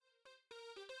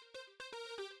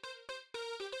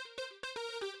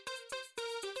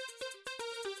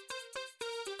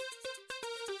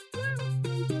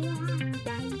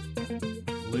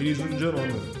Ladies and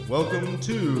gentlemen, welcome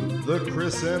to the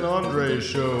Chris and Andre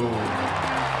Show.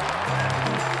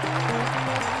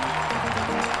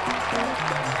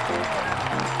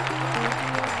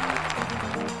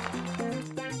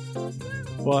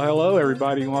 Well, hello,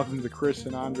 everybody, and welcome to the Chris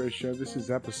and Andre Show. This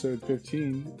is episode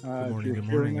 15. Good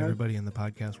morning, everybody in the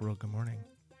podcast world. Good morning.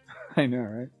 I know,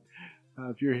 right?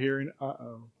 If you're hearing,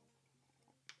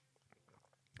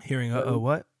 Hearing,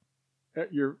 what?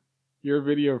 Your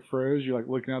video froze. You're like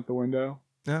looking out the window.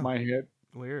 Oh, My hit.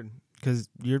 weird. Because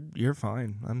you're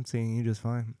fine. I'm seeing you just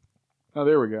fine. Oh,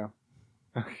 there we go.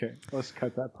 Okay, let's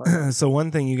cut that part out. So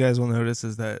one thing you guys will notice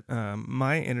is that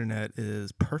my internet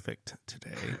is perfect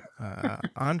today.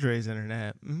 Andre's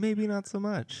internet, maybe not so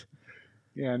much.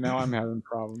 Yeah, now I'm having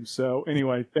problems. So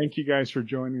anyway, thank you guys for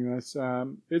joining us.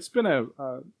 It's been a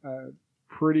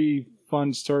pretty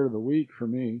fun start of the week for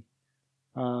me.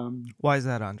 Why is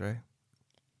that, Andre?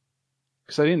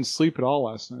 Because I didn't sleep at all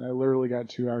last night. I literally got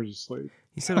 2 hours of sleep.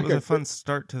 You said it was a fun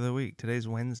start to the week. Today's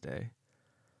Wednesday.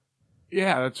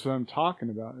 Yeah, that's what I'm talking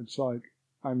about. It's like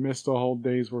I missed a whole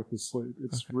day's worth of sleep.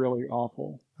 It's really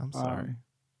awful. I'm sorry.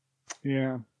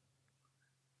 Yeah.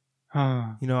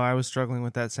 You know, I was struggling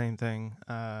with that same thing.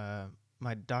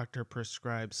 My doctor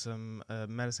prescribed some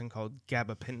medicine called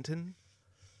gabapentin.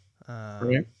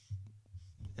 Right.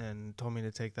 And told me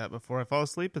to take that before I fall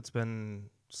asleep. It's been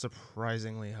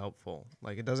surprisingly helpful.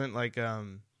 Like it doesn't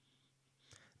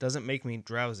doesn't make me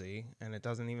drowsy, and it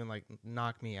doesn't even like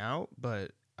knock me out,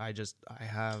 but I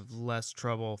have less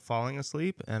trouble falling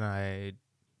asleep, and I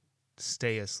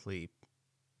stay asleep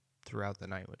throughout the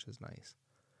night, which is nice.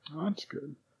 Oh, that's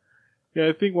good. Yeah,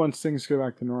 I think once things go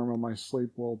back to normal, my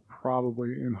sleep will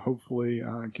probably and hopefully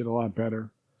get a lot better.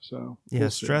 So yeah,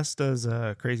 we'll stress does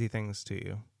crazy things to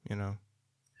you, you know.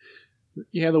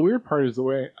 Yeah, the weird part is the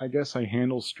way I guess I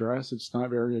handle stress. It's not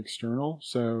very external,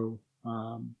 so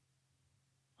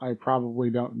I probably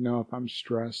don't know if I'm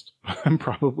stressed. I'm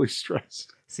probably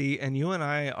stressed. See, and you and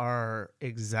I are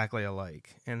exactly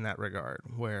alike in that regard,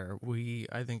 where we,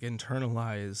 I think,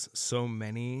 internalize so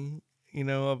many, you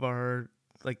know, of our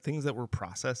like things that we're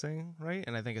processing, right?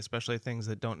 And I think especially things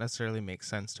that don't necessarily make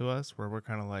sense to us, where we're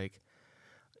kind of like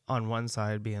on one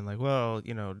side being like, well,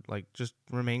 you know, like just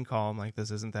remain calm, like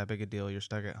this isn't that big a deal, you're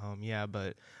stuck at home. Yeah,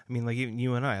 but I mean, like even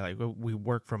you and I, like we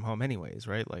work from home anyways,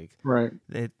 right? Like right.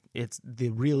 It's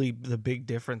the big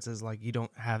difference is like you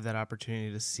don't have that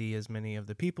opportunity to see as many of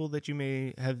the people that you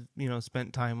may have, you know,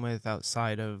 spent time with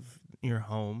outside of your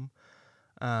home.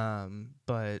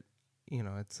 But you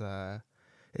know,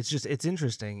 it's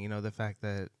interesting, you know, the fact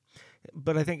that,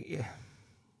 but I think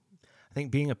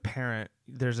being a parent,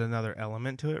 there's another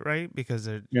element to it, right? Because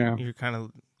you're kind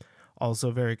of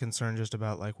also very concerned just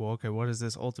about like, well, okay, what is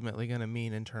this ultimately going to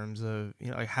mean in terms of,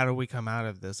 you know, like how do we come out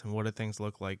of this and what do things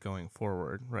look like going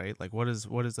forward, right? Like what is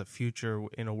the future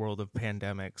in a world of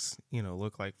pandemics, you know,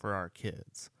 look like for our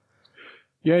kids?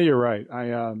 Yeah, you're right.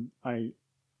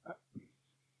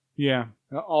 Yeah,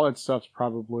 all that stuff's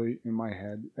probably in my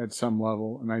head at some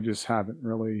level, and I just haven't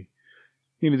really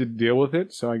needed to deal with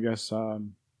it. So I guess,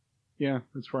 yeah,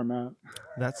 that's where I'm at.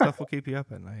 That stuff will keep you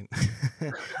up at night.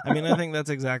 I mean, I think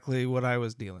that's exactly what I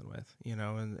was dealing with, you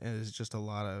know, and it's just a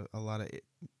lot of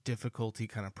difficulty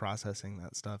kind of processing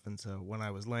that stuff. And so when I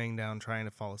was laying down trying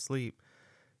to fall asleep,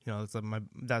 you know,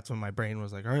 that's when my brain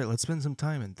was like, all right, let's spend some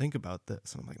time and think about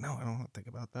this. And I'm like, no, I don't want to think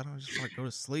about that. I just want to go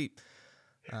to sleep.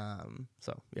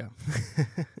 So yeah.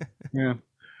 Yeah.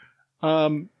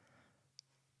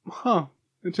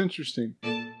 It's interesting.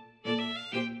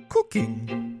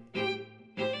 Cooking.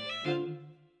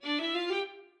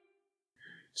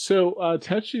 So,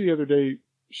 Tetchy the other day,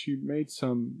 she made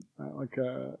some, like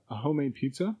a homemade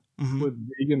pizza with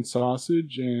vegan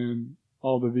sausage and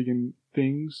all the vegan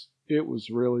things. It was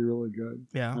really, really good.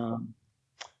 Yeah.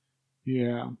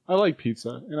 Yeah. I like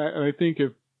pizza. And I think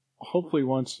hopefully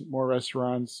once more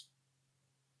restaurants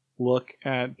look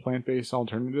at plant-based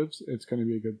alternatives, it's going to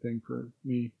be a good thing for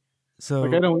me. So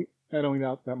like I don't eat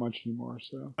out that much anymore.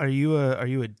 So are you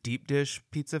a deep dish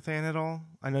pizza fan at all?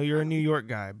 I know you're a New York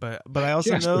guy, but I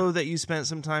also know that you spent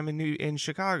some time in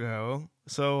Chicago.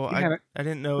 So yeah, I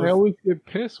didn't know. I always get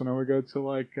pissed when I would go to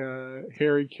like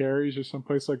Harry Carey's or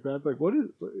someplace like that. Like, what is?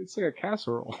 It's like a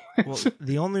casserole. Well,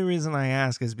 the only reason I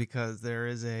ask is because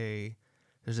there's a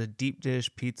deep dish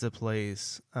pizza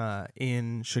place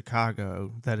in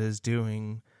Chicago that is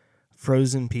doing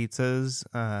frozen pizzas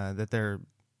that they're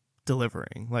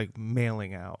delivering, like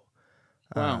mailing out.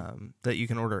 Wow. That you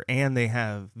can order, and they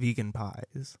have vegan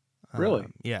pies. Really?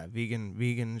 Yeah,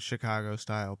 vegan Chicago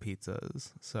style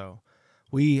pizzas. So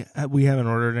we haven't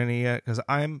ordered any yet because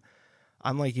I'm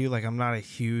I'm like you, like I'm not a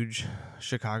huge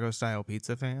Chicago style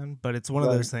pizza fan, but it's one of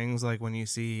those things like when you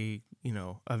see, you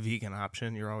know, a vegan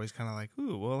option, you're always kind of like,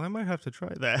 ooh, well, I might have to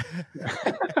try that.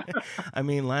 I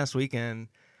mean, last weekend,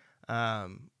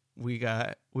 we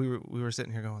were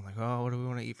sitting here going like, oh, what do we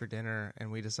want to eat for dinner?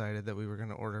 And we decided that we were going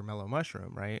to order mellow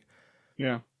mushroom, right?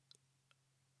 Yeah.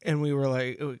 And we were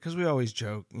like, because we always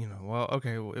joke, you know, well,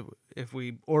 okay, if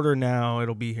we order now,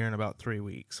 it'll be here in about 3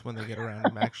 weeks when they get around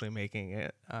to actually making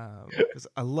it. Because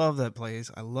I love that place.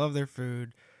 I love their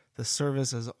food. The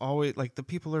service is always, like, the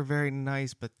people are very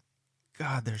nice, but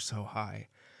God, they're so high.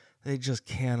 They just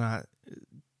cannot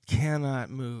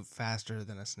move faster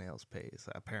than a snail's pace,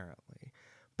 apparently.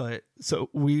 But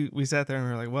so we sat there and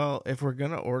we were like, well, if we're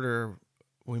going to order,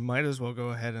 we might as well go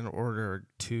ahead and order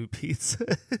 2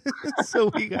 pizzas.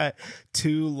 So we got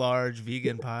 2 large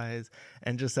vegan pies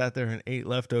and just sat there and ate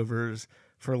leftovers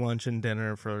for lunch and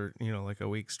dinner for, you know, like a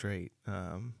week straight,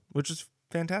 which is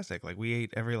fantastic. Like we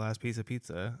ate every last piece of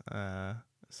pizza.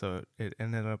 So it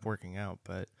ended up working out,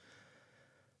 but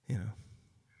you know.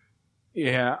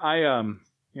 Yeah, I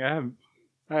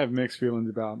have mixed feelings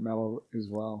about mellow as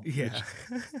well. Yeah.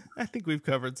 I think we've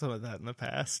covered some of that in the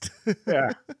past.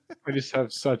 Yeah. I just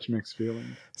have such mixed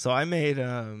feelings. So I made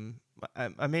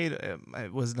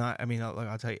it was not, I mean,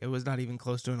 I'll tell you, it was not even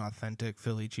close to an authentic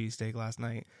Philly cheesesteak last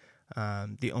night.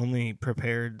 The only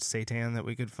prepared seitan that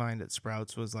we could find at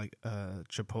Sprouts was like a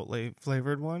Chipotle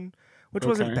flavored one, which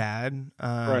wasn't bad.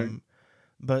 Right.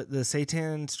 But the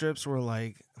seitan strips were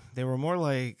like, they were more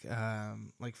like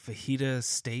fajita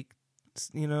steak,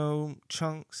 you know,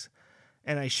 chunks.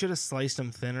 And I should have sliced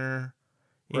them thinner,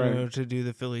 you know, to do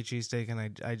the Philly cheesesteak. And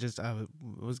I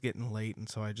was getting late, and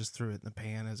so I just threw it in the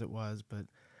pan as it was. But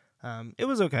it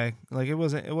was okay. Like it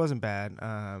wasn't bad.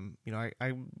 You know,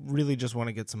 I really just want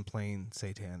to get some plain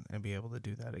seitan and be able to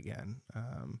do that again.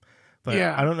 But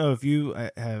yeah. I don't know if you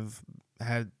have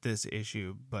had this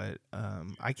issue, but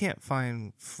I can't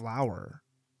find flour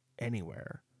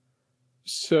anywhere.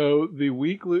 So the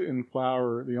wheat gluten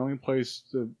flour, the only place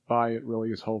to buy it really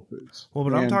is Whole Foods. Well,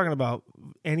 but I'm talking about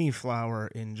any flour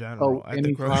in general at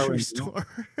the grocery store.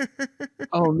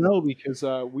 Oh no, because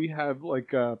we have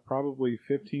like probably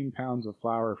 15 pounds of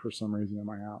flour for some reason in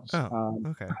my house. Oh,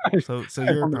 okay. So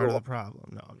you're part of the problem.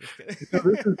 No, I'm just kidding.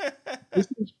 So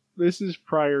this is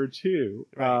prior to,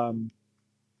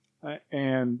 right.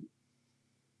 And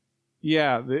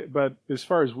yeah, but as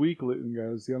far as wheat gluten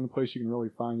goes, the only place you can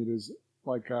really find it is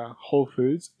like Whole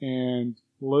Foods, and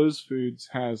Lowe's Foods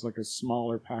has like a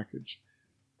smaller package.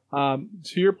 To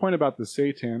your point about the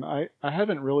seitan, I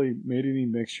haven't really made any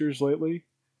mixtures lately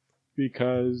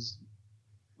because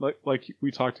like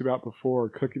we talked about before,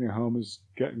 cooking at home is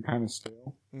getting kind of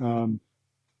stale. Mm-hmm.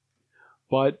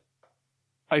 But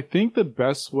I think the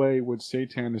best way with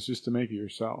seitan is just to make it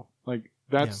yourself. Like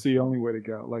that's the only way to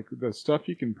go. Like the stuff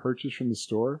you can purchase from the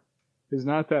store is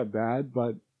not that bad,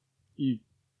 but you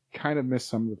kind of miss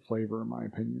some of the flavor in my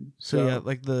opinion. So yeah,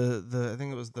 like the I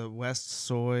think it was the West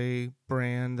Soy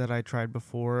brand that I tried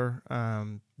before.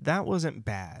 That wasn't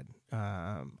bad.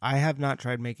 I have not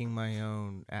tried making my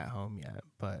own at home yet,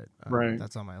 but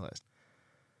that's on my list.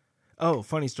 Oh,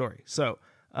 funny story. So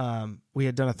we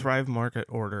had done a Thrive Market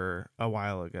order a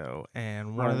while ago,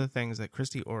 and one of the things that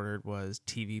Christy ordered was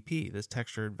TVP, this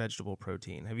textured vegetable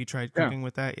protein. Have you tried cooking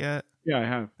with that yet? Yeah, I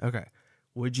have. Okay.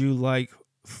 Would you like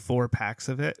 4 packs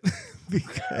of it?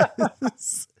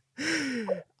 Because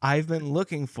I've been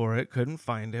looking for it, couldn't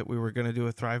find it. We were going to do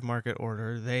a Thrive Market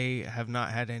order. They have not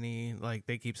had any, like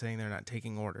they keep saying they're not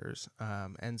taking orders.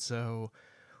 And so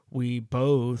we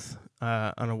both,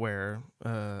 unaware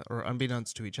or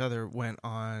unbeknownst to each other, went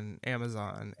on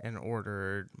Amazon and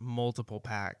ordered multiple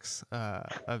packs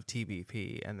of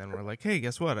TVP. And then we're like, hey,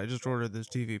 guess what? I just ordered this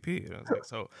TVP. And I was like,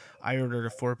 so I ordered a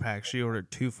 4-pack. She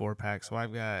ordered 2 4-packs. So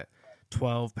I've got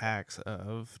 12 packs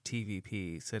of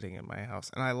TVP sitting in my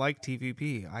house. And I like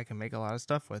TVP. I can make a lot of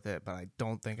stuff with it, but I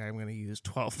don't think I'm going to use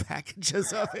 12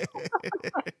 packages of it.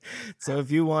 So if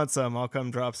you want some, I'll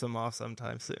come drop some off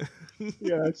sometime soon.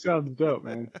 Yeah, that sounds dope,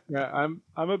 man. Yeah,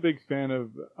 I'm a big fan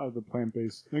of the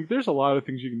plant-based. Like, there's a lot of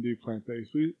things you can do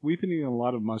plant-based. We've been eating a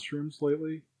lot of mushrooms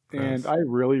lately. And I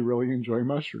really, really enjoy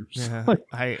mushrooms. Yeah,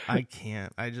 I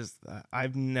can't.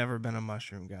 I've never been a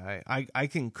mushroom guy. I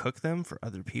can cook them for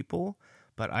other people,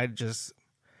 but I just,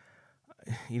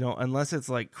 unless it's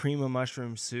like cream of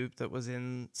mushroom soup that was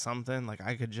in something, like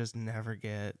I could just never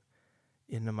get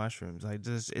into mushrooms.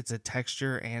 It's a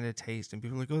texture and a taste. And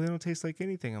people are like, oh, they don't taste like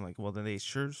anything. I'm like, well, then they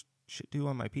sure should do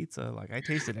on my pizza. Like I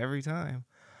taste it every time.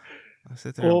 I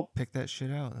sit there and pick that shit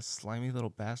out. Those slimy little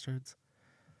bastards.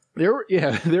 There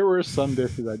were some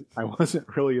dishes I wasn't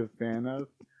really a fan of,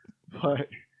 but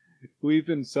we've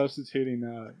been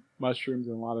substituting mushrooms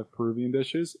in a lot of Peruvian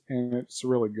dishes, and it's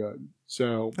really good.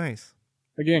 So Nice.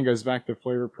 again, goes back to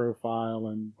flavor profile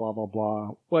and blah blah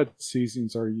blah. What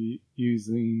seasonings are you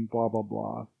using? Blah blah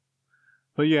blah.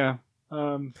 But yeah,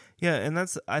 Yeah, and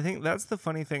I think that's the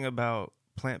funny thing about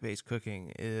plant-based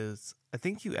cooking is I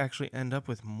think you actually end up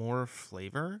with more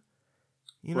flavor.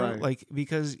 You know, Right. like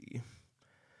because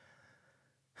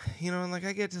and like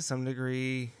I get to some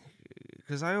degree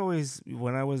because I always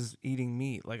when I was eating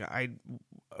meat, like I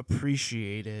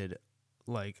appreciated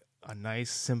like a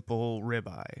nice simple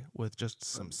ribeye with just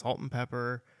some salt and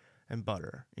pepper and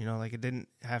butter. You know, like it didn't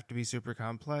have to be super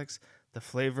complex. The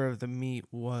flavor of the meat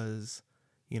was,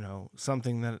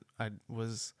 something that I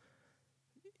was,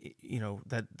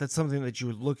 that's something that you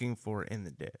were looking for in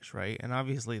the dish, right? And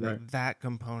obviously, like Right. that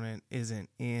component isn't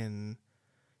in,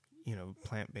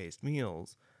 plant-based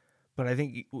meals. But I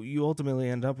think you ultimately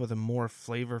end up with a more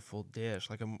flavorful dish,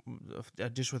 like a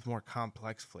dish with more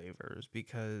complex flavors,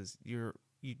 because you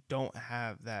don't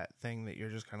have that thing that you're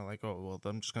just kind of like, oh well,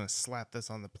 I'm just gonna slap this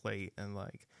on the plate and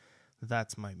like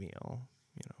that's my meal,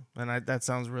 And that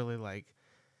sounds really like,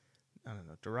 I don't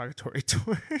know, derogatory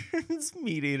towards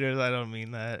meat eaters. I don't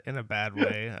mean that in a bad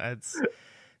way. It's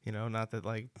not that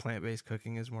like plant-based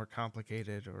cooking is more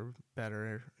complicated or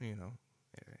better, or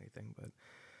anything, but.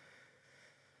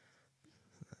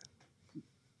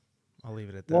 I'll leave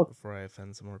it at that Well- before I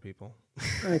offend some more people.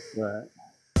 that's right.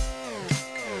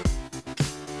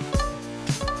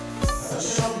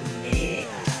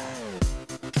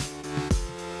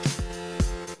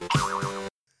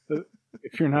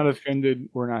 If you're not offended,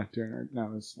 we're not doing it.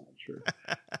 No, that's not true.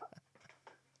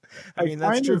 I mean,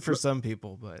 that's kind true of- for some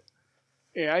people, but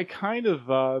Yeah, I kind of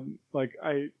I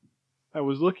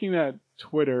was looking at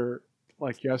Twitter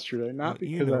like yesterday, not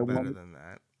because you know I better wanted. than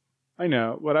that. I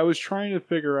know, but I was trying to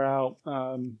figure out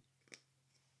a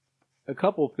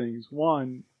couple things.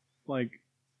 One, like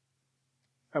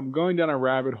I'm going down a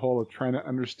rabbit hole of trying to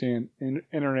understand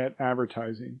internet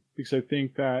advertising because I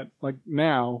think that like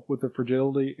now with the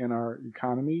fragility in our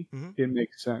economy, Mhm. it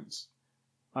makes sense.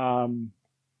 And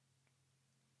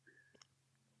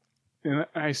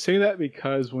I say that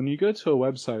because when you go to a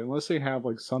website, unless they have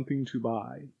like something to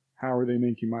buy, how are they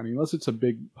making money? Unless it's a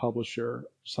big publisher or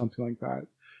something like that.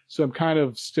 So I'm kind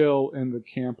of still in the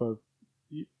camp of,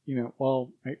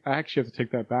 well, I actually have to take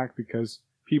that back because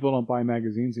people don't buy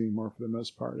magazines anymore for the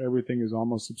most part. Everything is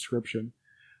almost subscription.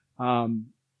 But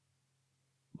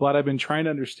I've been trying to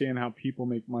understand how people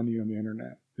make money on the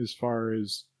internet as far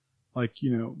as like,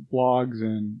 blogs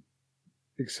and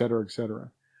et cetera, et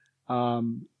cetera.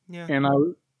 Yeah. And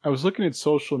I was looking at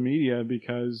social media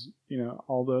because,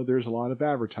 although there's a lot of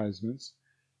advertisements,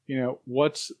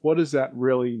 what does that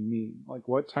really mean? Like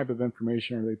what type of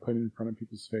information are they putting in front of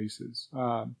people's faces?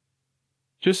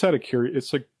 Just out of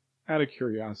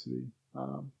curiosity.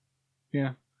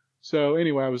 Yeah. So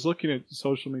anyway, I was looking at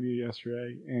social media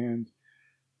yesterday and,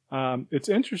 it's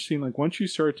interesting. Like once you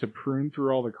start to prune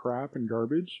through all the crap and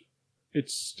garbage,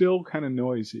 it's still kind of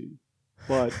noisy,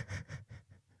 but,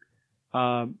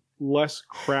 less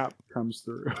crap comes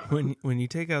through. when you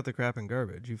take out the crap and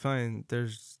garbage, you find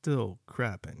there's still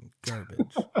crap and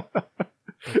garbage, but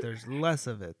there's less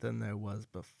of it than there was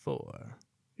before.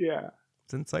 Yeah.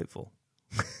 It's insightful.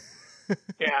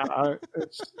 Yeah.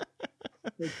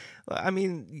 I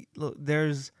mean, look,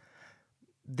 there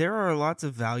are lots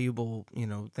of valuable,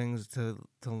 things to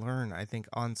learn, I think,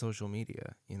 on social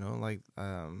media, like,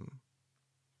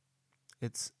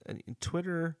 it's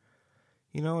Twitter,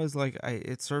 is like,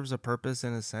 it serves a purpose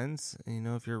in a sense,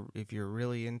 if you're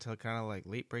really into kind of like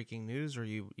late breaking news or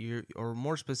or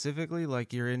more specifically,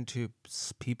 like you're into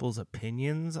people's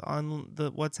opinions on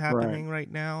what's happening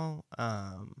right now.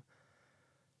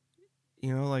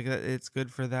 Like it's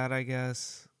good for that, I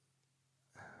guess.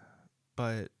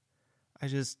 But I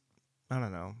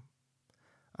don't know.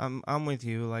 I'm with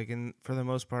you. Like, for the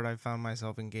most part, I've found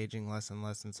myself engaging less and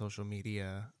less in social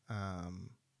media,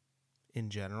 in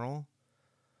general.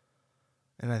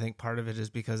 And I think part of it is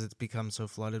because it's become so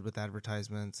flooded with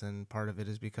advertisements, and part of it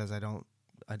is because I don't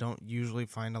usually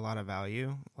find a lot of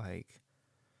value. Like,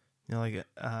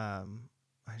 I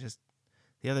just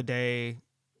the other day,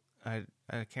 I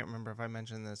can't remember if I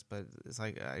mentioned this, but it's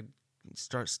like I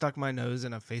stuck my nose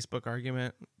in a Facebook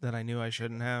argument that I knew I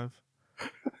shouldn't have.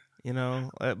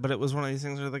 But it was one of these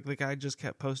things where like the guy just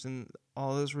kept posting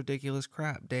all this ridiculous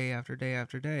crap day after day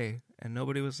after day, and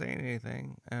nobody was saying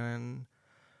anything. And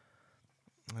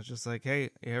I was just like, hey,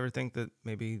 you ever think that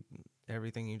maybe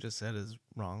everything you just said is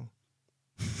wrong?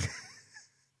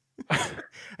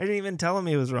 didn't even tell him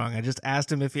he was wrong. I just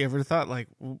asked him if he ever thought, like,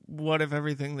 what if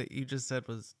everything that you just said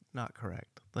was not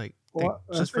correct? Like, Well,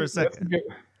 just for a second.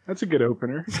 That's a good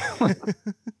opener.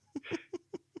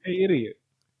 Hey, idiot.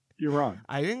 You're wrong.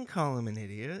 I didn't call him an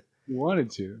idiot. You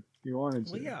wanted to. Well,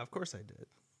 yeah, of course I did.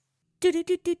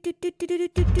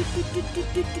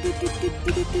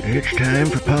 It's time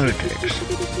for politics.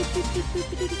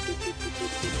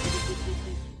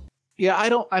 Yeah, I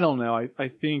don't know. I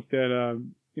think that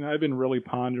I've been really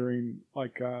pondering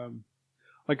like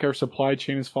our supply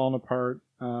chain is falling apart.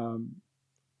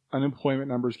 Unemployment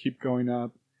numbers keep going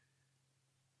up.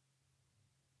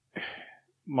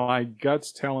 My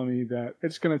gut's telling me that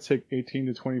it's going to take 18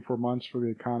 to 24 months for the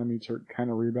economy to kind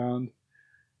of rebound.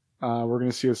 We're going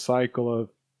to see a cycle of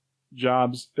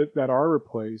jobs that are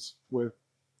replaced with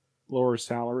lower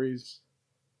salaries.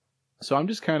 So I'm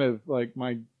just kind of like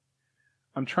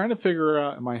I'm trying to figure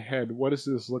out in my head, what does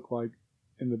this look like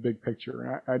in the big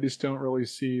picture? I just don't really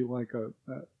see like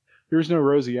there's no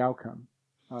rosy outcome.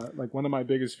 Like one of my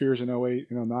biggest fears in 08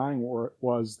 and 09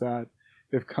 was that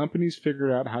if companies figured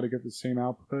out how to get the same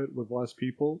output with less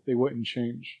people, they wouldn't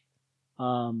change.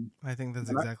 I think that's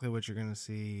exactly what you're going to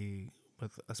see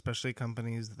with especially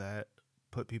companies that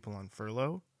put people on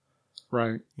furlough.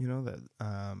 Right. You know, that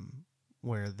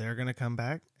where they're going to come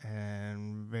back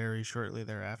and very shortly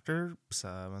thereafter,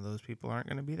 some of those people aren't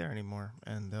going to be there anymore,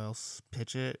 and they'll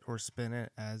pitch it or spin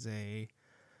it as a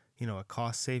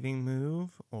cost saving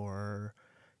move, or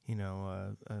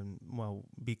well,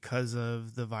 because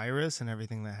of the virus and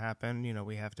everything that happened,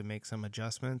 we have to make some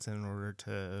adjustments in order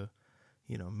to,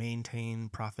 maintain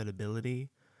profitability,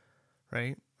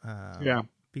 right? Yeah.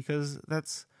 Because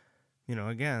that's,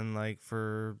 again, like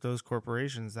for those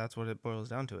corporations, that's what it boils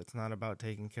down to. It's not about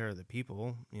taking care of the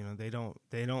people. They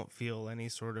don't feel any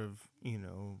sort of,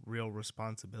 real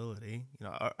responsibility.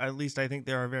 Or at least I think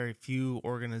there are very few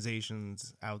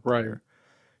organizations out there,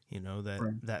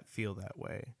 that feel that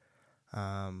way.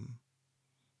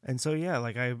 And so, yeah,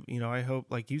 like I hope,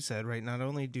 like you said, right, not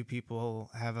only do people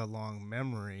have a long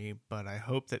memory, but I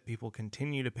hope that people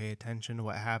continue to pay attention to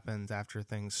what happens after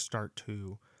things start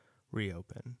to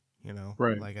reopen,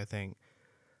 Right. Like I think,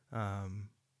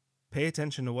 pay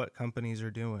attention to what companies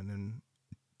are doing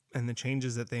and the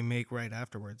changes that they make right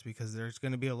afterwards, because there's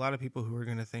going to be a lot of people who are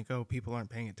going to think, oh, people aren't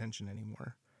paying attention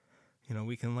anymore.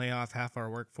 We can lay off half our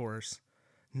workforce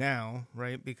now,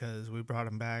 right? Because we brought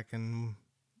them back and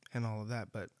all of that.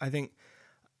 But I think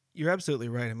you're absolutely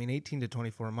right. I mean, 18 to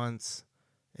 24 months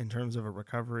in terms of a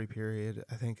recovery period,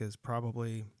 I think is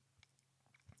probably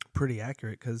pretty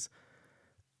accurate, because,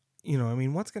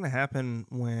 what's going to happen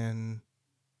when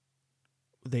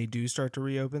they do start to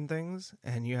reopen things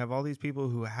and you have all these people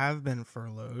who have been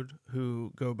furloughed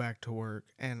who go back to work,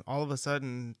 and all of a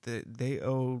sudden they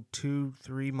owe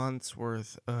 2-3 months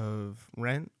worth of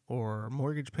rent or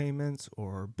mortgage payments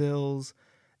or bills,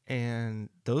 and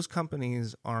those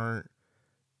companies aren't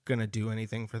going to do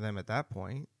anything for them at that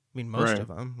point. I mean, most of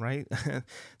them, right?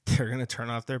 They're going to turn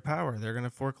off their power. They're going to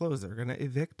foreclose. They're going to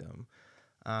evict them,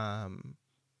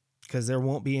 because there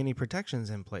won't be any protections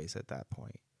in place at that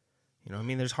point.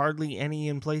 There's hardly any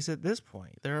in place at this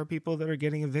point. There are people that are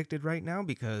getting evicted right now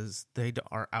because they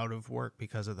are out of work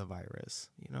because of the virus,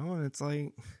 and it's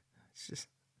like, it's just,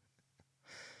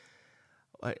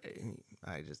 I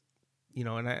just,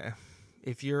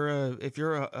 if you're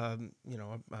a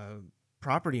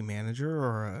property manager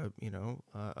or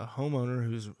a homeowner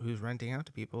who's renting out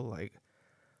to people, like,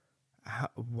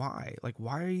 why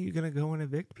are you going to go and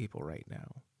evict people right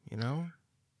now?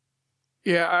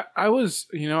 Yeah, I was,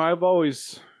 I've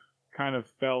always kind of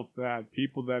felt that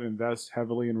people that invest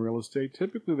heavily in real estate,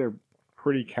 typically they're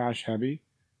pretty cash heavy.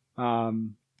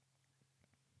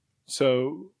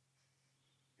 So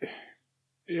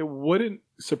it wouldn't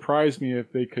surprise me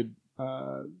if they could,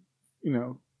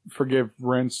 forgive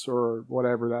rents or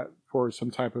whatever that for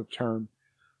some type of term.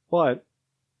 But,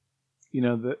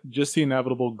 just the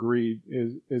inevitable greed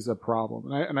is a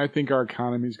problem. And I think our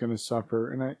economy is going to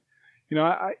suffer. And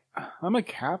I'm a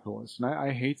capitalist, and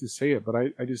I hate to say it, but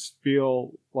I just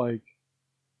feel like,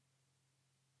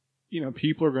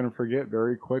 people are going to forget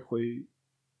very quickly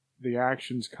the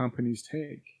actions companies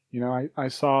take. I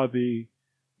saw the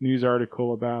news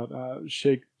article about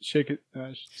Shake Shack,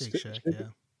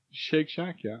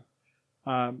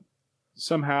 yeah.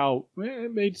 Somehow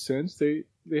it made sense. They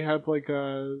have like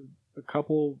a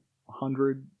couple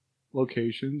hundred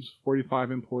locations,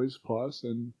 45 employees plus,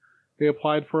 and they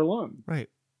applied for a loan. Right.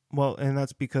 Well, and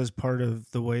that's because part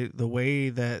of the way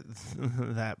that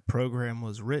that program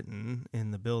was written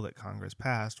in the bill that Congress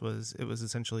passed was it was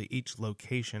essentially each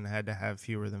location had to have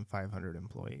fewer than 500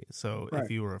 employees. So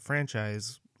if you were a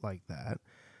franchise like that,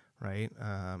 right?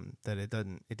 That it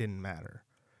didn't matter,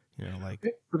 like.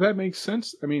 But that makes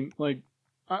sense. I mean, like,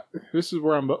 this is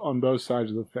where I'm on both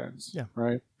sides of the fence, Yeah.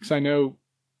 right? Because I know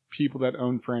people that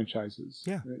own franchises,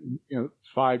 Yeah.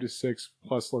 5 to 6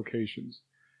 plus locations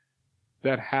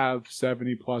that have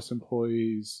 70 plus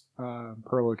employees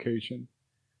per location.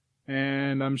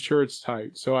 And I'm sure it's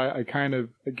tight. So I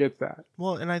get that.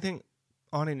 Well, and I think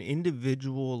on an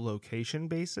individual location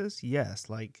basis, yes,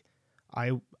 like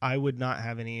I would not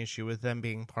have any issue with them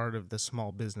being part of the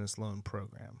small business loan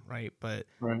program, right? But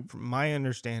Right. from my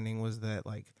understanding was that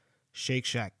like Shake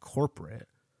Shack corporate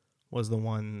was the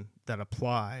one that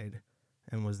applied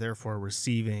and was therefore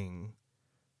receiving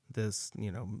this,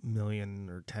 $1 million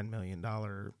or $10 million.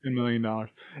 $10 million.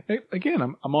 Again,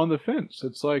 I'm on the fence.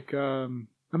 It's like, I'm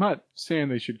not saying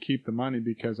they should keep the money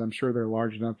because I'm sure they're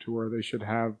large enough to where they should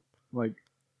have like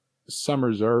some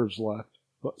reserves left.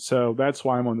 So that's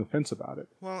why I'm on the fence about it.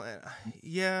 Well,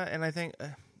 yeah, and I think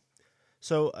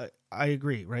so. I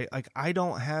agree, right? Like, I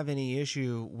don't have any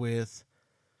issue with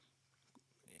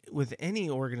any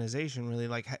organization really,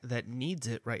 like that needs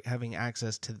it, right? Having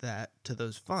access to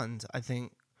those funds. I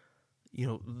think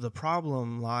the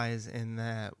problem lies in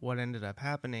that what ended up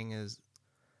happening is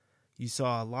you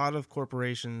saw a lot of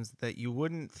corporations that you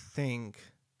wouldn't think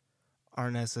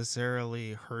are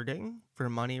necessarily hurting for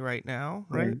money right now,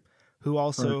 right? Who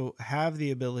also have the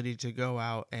ability to go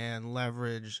out and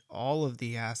leverage all of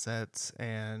the assets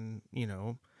and,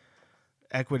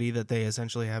 equity that they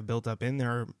essentially have built up in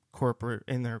their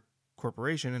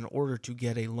corporation in order to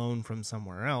get a loan from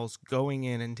somewhere else, going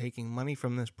in and taking money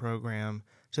from this program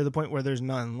to the point where there's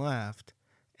none left.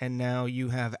 And now you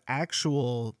have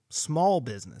actual small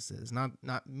businesses, not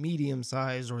medium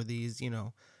size or these,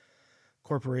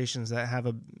 corporations that have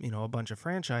a bunch of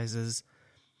franchises,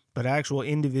 but actual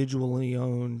individually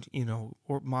owned,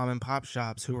 or mom and pop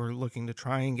shops who are looking to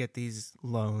try and get these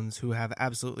loans, who have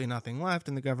absolutely nothing left.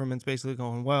 And the government's basically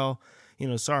going, well,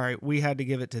 sorry, we had to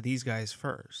give it to these guys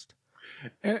first.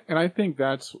 And I think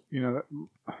that's,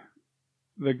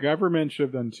 the government should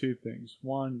have done two things.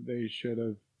 One, they should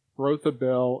have wrote the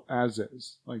bill as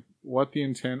is, like what the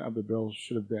intent of the bill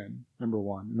should have been, number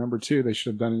one. And number two, they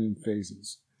should have done it in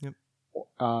phases. Yep.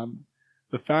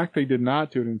 The fact they did not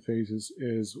do it in phases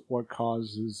is what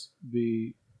causes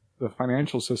the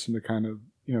financial system to kind of,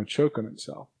 choke on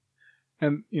itself.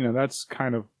 And, that's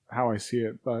kind of how I see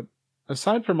it. But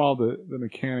aside from all the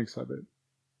mechanics of it,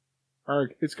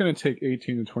 it's going to take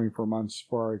 18 to 24 months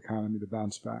for our economy to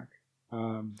bounce back.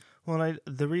 Well,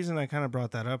 the reason I kind of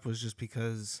brought that up was just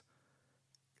because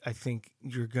I think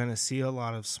you're going to see a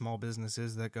lot of small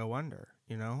businesses that go under,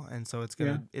 and so it's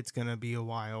going to be a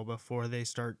while before they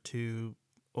start to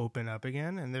open up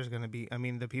again. And there's going to be,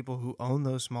 the people who own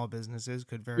those small businesses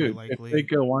could very likely, if they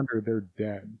go under, they're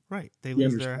dead. Right. They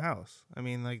lose their house.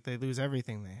 Like they lose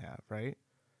everything they have. Right.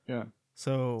 Yeah.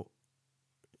 So,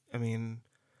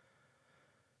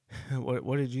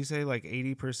 what did you say? Like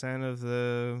 80% of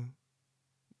the,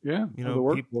 the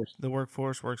workforce. The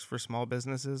workforce works for small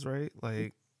businesses, right?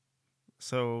 Like,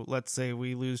 so let's say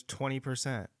we lose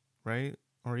 20%, right?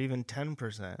 Or even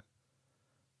 10%.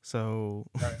 So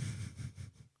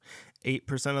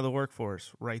 8% of the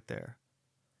workforce right there.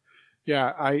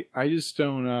 Yeah, I just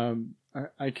don't,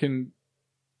 I can,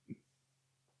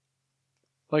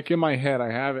 like in my head,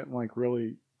 I haven't like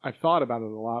really, I've thought about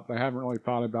it a lot, but I haven't really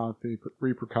thought about the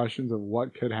repercussions of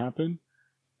what could happen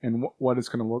and what it's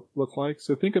going to look like.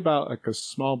 So think about like a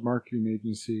small marketing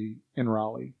agency in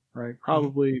Raleigh, right?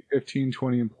 Probably 15,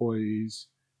 20 employees.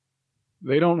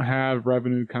 They don't have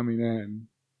revenue coming in.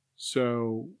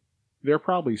 So they're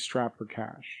probably strapped for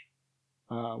cash.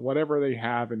 Whatever they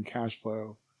have in cash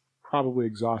flow, probably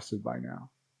exhausted by now.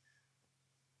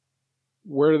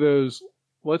 Where do those,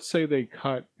 let's say they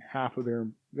cut half of their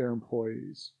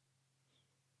employees.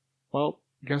 Well,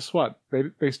 guess what?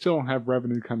 They still don't have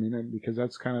revenue coming in because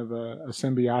that's kind of a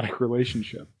symbiotic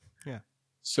relationship. Yeah.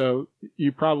 So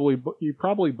you probably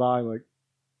buy like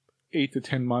 8 to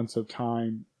 10 months of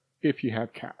time if you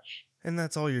have cash. And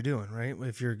that's all you're doing, right?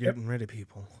 If you're getting rid of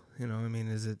people,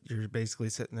 is it you're basically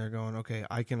sitting there going, okay,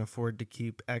 I can afford to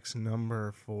keep X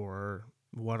number for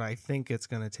what I think it's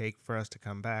going to take for us to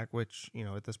come back, which,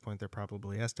 at this point they're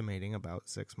probably estimating about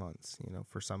 6 months,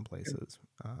 for some places.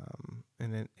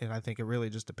 And I think it really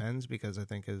just depends because I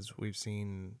think as we've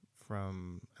seen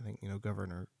from,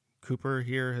 Governor Cooper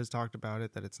here has talked about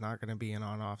it, that it's not going to be an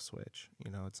on-off switch.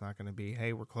 It's not going to be,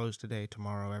 hey, we're closed today,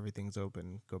 tomorrow everything's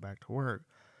open, go back to work.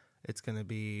 It's going to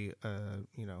be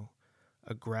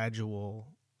a gradual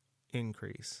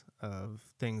increase of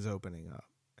things opening up.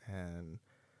 And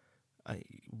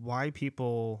why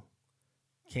people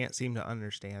can't seem to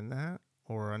understand that,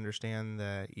 or understand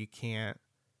that you can't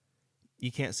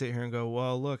sit here and go,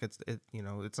 well, look,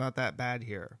 it's not that bad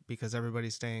here because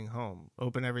everybody's staying home.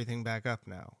 Open everything back up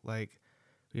now. Like,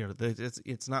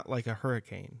 it's not like a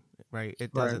hurricane, right?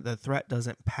 It doesn't. Right. The threat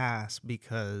doesn't pass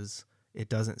because it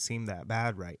doesn't seem that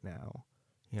bad right now.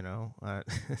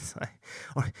 It's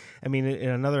like, in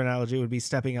another analogy, it would be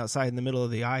stepping outside in the middle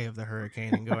of the eye of the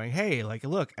hurricane and going, hey, like,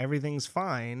 look, everything's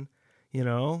fine.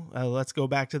 Let's go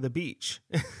back to the beach.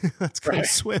 Let's go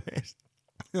swim it.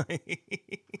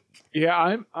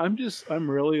 Yeah, I'm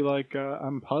really like,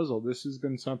 I'm puzzled. This has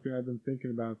been something I've been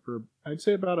thinking about for, I'd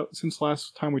say since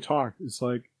last time we talked. It's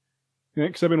like,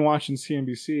 because I've been watching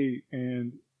CNBC,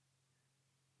 and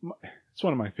it's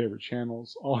one of my favorite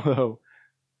channels, although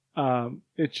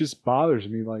it just bothers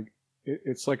me. Like,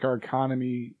 it's like our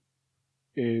economy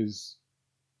is,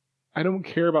 I don't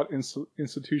care about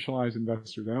institutionalized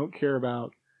investors. I don't care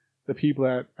about the people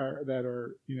that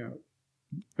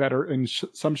are in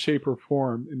some shape or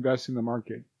form investing in the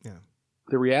market. Yeah.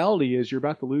 The reality is you're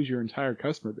about to lose your entire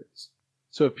customer base.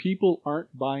 So if people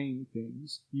aren't buying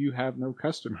things, you have no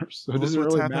customers. So it doesn't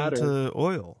really matter. To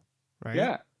oil, right?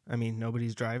 Yeah.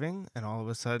 Nobody's driving, and all of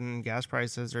a sudden gas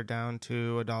prices are down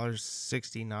to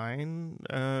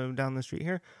 $1.69 down the street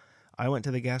here. I went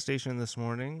to the gas station this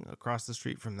morning across the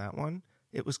street from that one.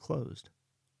 It was closed.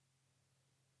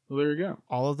 Well, there you go.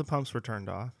 All of the pumps were turned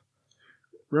off.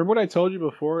 Remember what I told you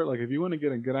before? Like, if you want to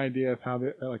get a good idea of how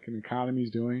an economy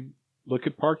is doing, look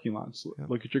at parking lots. Yep.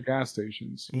 Look at your gas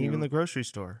stations. Even the grocery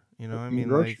store.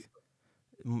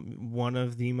 One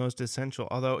of the most essential.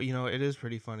 Although, it is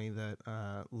pretty funny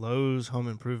that Lowe's Home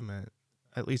Improvement,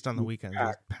 at least on the weekends,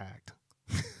 is packed.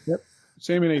 Yep.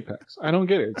 Same in Apex. I don't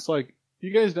get it. It's like,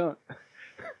 you guys don't.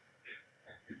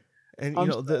 And,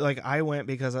 I went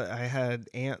because I had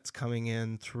ants coming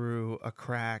in through a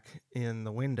crack in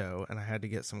the window, and I had to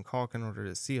get some caulk in order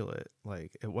to seal it.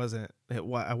 Like, I wasn't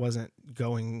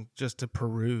going just to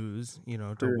peruse,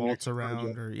 to waltz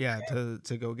around or,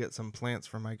 to go get some plants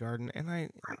for my garden. And I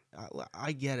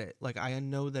get it. Like, I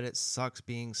know that it sucks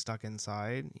being stuck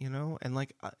inside, and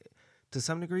like, to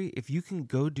some degree, if you can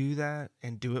go do that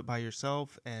and do it by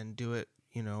yourself and do it,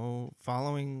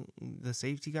 following the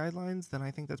safety guidelines, then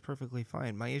I think that's perfectly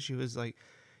fine. My issue is, like,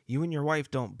 you and your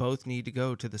wife don't both need to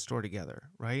go to the store together,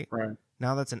 right? Right.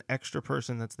 Now that's an extra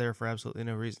person that's there for absolutely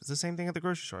no reason. It's the same thing at the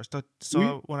grocery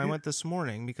store. When I went this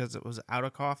morning, because it was out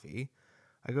of coffee,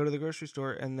 I go to the grocery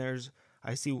store and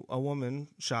I see a woman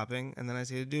shopping, and then I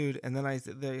see a dude, and then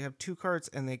they have two carts,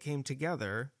 and they came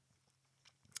together,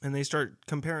 and they start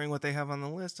comparing what they have on the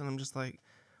list, and I'm just like,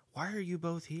 why are you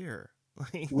both here?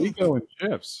 We go in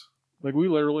shifts. Like, we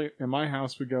literally, in my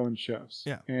house, we go in shifts.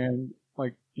 Yeah. And,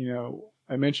 like,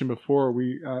 I mentioned before,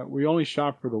 we only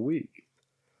shop for the week.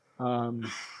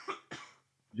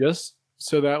 Just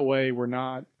so that way we're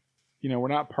not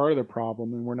part of the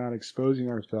problem, and we're not exposing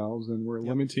ourselves, and we're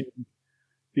limiting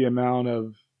the amount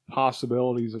of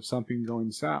possibilities of something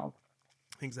going south.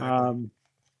 Exactly.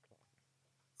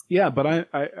 Yeah, but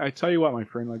I tell you what, my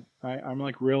friend, like, I'm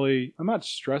not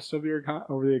stressed over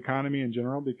the economy in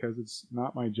general, because it's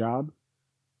not my job,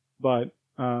 but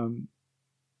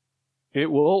it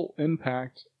will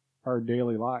impact our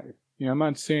daily life. I'm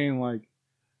not saying, like,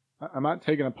 I'm not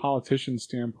taking a politician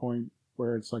standpoint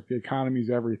where it's like the economy's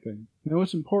everything.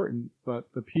 It's important,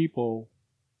 but the people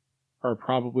are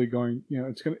probably going,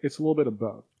 it's a little bit of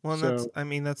both. Well, that's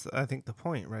I think the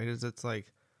point, right? Is it's like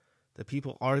the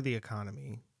people are the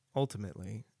economy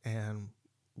ultimately, and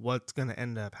what's going to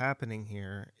end up happening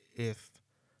here if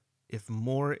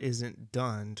more isn't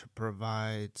done to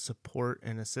provide support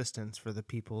and assistance for the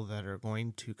people that are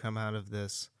going to come out of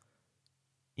this,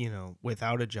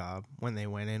 without a job when they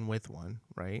went in with one,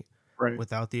 right? Right.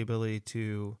 Without the ability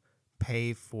to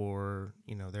pay for,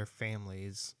 their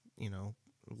families,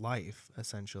 life,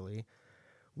 essentially.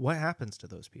 What happens to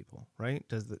those people, right?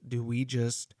 Do we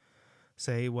just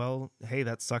say, well, hey,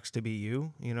 that sucks to be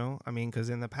you, because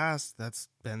in the past that's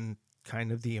been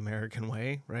kind of the American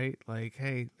way, right? Like,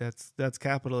 hey, that's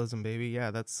capitalism, baby.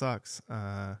 Yeah, that sucks.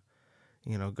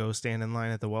 Go stand in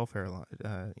line at the welfare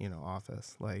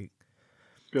office. Like,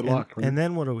 good luck. And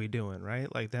then what are we doing,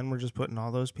 right? Like, then we're just putting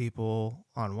all those people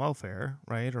on welfare,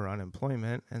 right, or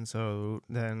unemployment, and so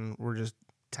then we're just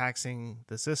taxing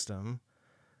the system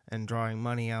and drawing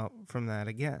money out from that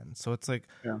again. So it's like,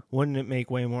 wouldn't it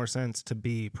make way more sense to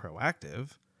be proactive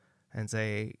and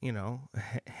say,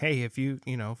 hey, if you,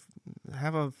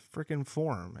 have a freaking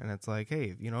form, and it's like,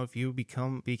 hey, if you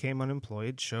became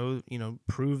unemployed, show,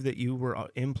 prove that you were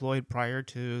employed prior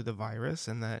to the virus,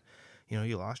 and that,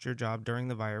 you lost your job during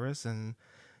the virus, and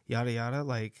yada, yada.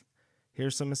 Like,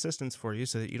 here's some assistance for you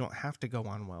so that you don't have to go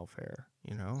on welfare,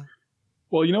 you know?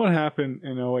 Well, you know what happened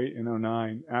in '08 and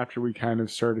 '09 after we kind of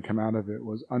started to come out of it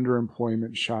was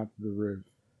underemployment shot through the roof.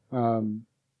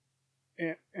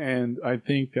 And I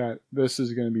think that this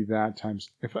is going to be that times.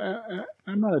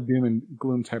 I'm not a doom and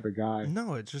gloom type of guy.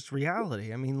 No, it's just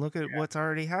reality. I mean, look at what's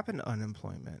already happened to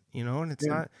unemployment, you know, and it's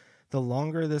Yeah. not, the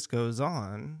longer this goes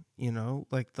on, you know,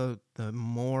 like the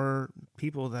more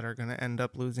people that are going to end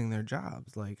up losing their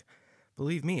jobs. Like,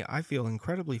 believe me, I feel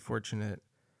incredibly fortunate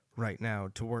right now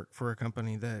to work for a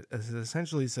company that has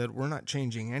essentially said, we're not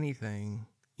changing anything,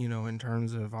 you know, in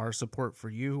terms of our support for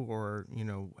you or, you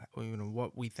know,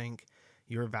 what we think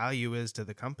your value is to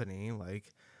the company.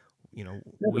 Like, you know,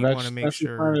 Yeah, we but want to make that's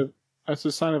sure. that's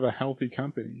a sign of a healthy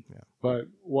company. Yeah. But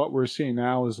what we're seeing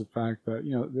now is the fact that,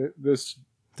 you know,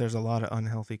 There's a lot of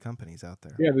unhealthy companies out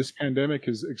there. this pandemic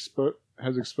has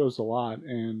exposed a lot,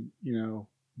 and, you know,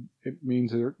 it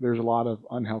means there's a lot of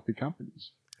unhealthy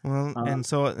companies. Well, and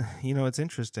so, you know, it's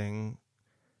interesting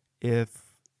if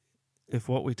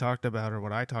what we talked about or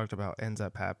what I talked about ends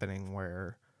up happening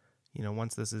where, you know,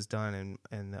 once this is done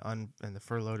and the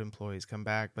furloughed employees come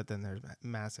back, but then there's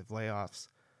massive layoffs.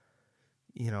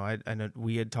 You know, I know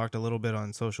we had talked a little bit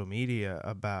on social media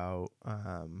about,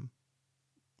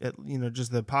 you know,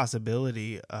 just the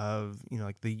possibility of, you know,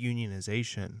 like the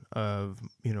unionization of,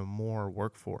 you know, more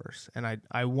workforce. And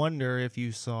I wonder if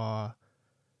you saw,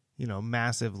 you know,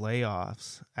 massive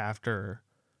layoffs after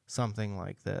something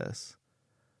like this.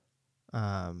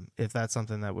 If that's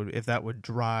something that would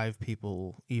drive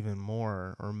people even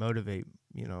more or motivate,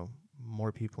 you know,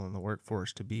 more people in the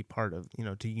workforce to be part of, you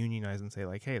know, to unionize and say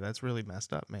like, hey, that's really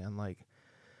messed up, man. Like,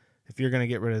 if you're going to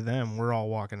get rid of them, we're all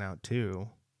walking out too,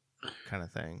 kind of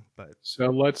thing. But so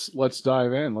let's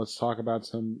dive in. Let's talk about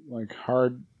some like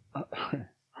hard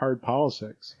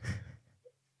politics.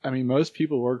 I mean, most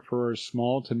people work for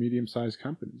small to medium-sized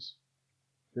companies.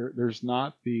 There's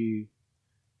not the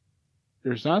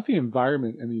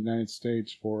environment in the United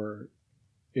States for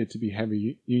it to be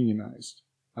heavy unionized.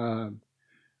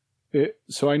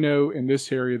 So I know in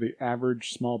this area, the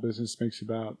average small business makes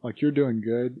about, like, you're doing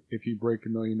good if you break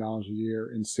 $1 million a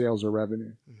year in sales or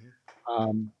revenue.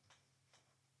 Mm-hmm.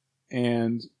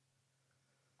 And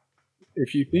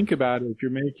if you think about it, if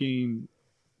you're making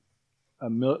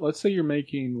let's say you're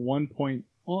making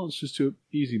let's just do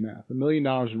easy math, $1 million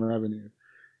in revenue,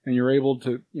 and you're able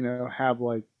to, you know, have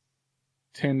like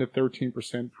 10 to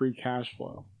 13% free cash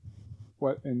flow.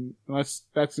 And that's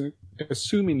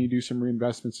assuming you do some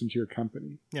reinvestments into your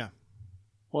company. Yeah.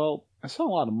 Well, that's not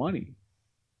a lot of money.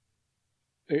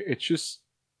 It's just,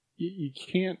 you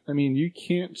can't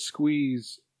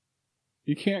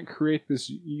create this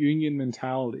union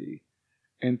mentality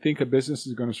and think a business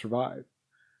is going to survive.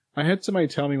 I had somebody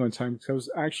tell me one time, because I was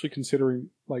actually considering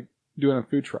like doing a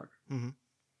food truck. Mm-hmm.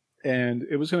 And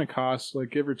it was going to cost, like,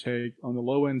 give or take, on the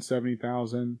low end,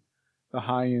 $70,000, the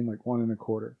high end, like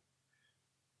 $1.25.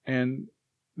 And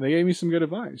they gave me some good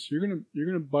advice. You're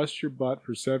gonna bust your butt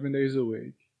for 7 days a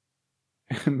week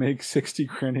and make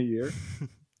 $60,000 a year.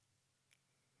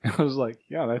 And I was like,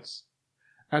 yeah,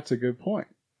 that's a good point,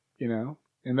 you know.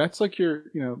 And that's like you're,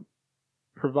 you know,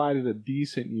 provided a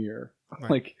decent year, right.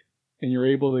 Like, and you're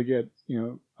able to get,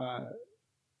 you know,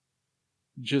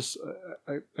 just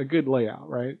a good layout,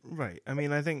 right? Right. I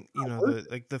mean, I think, you know,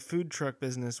 the food truck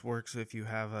business works if you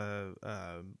have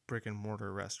a brick and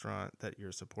mortar restaurant that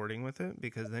you're supporting with it,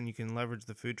 because then you can leverage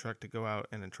the food truck to go out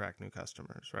and attract new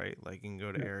customers, right? Like, you can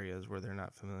go to areas where they're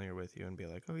not familiar with you and be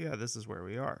like, oh yeah, this is where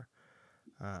we are.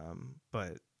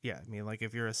 But yeah, I mean, like,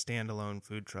 if you're a standalone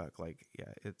food truck, like,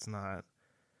 yeah, it's not,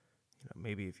 you know,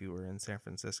 maybe if you were in San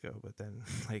Francisco, but then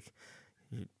like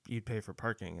you'd pay for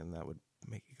parking and that would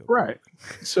make you go right.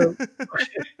 So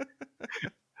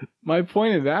my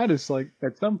point of that is, like,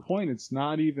 at some point it's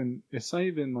not even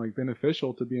like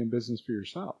beneficial to be in business for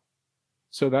yourself.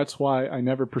 So that's why I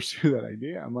never pursue that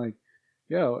idea. I'm like,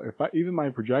 even my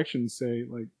projections say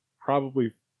like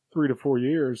probably 3 to 4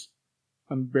 years,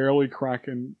 I'm barely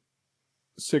cracking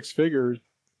 6 figures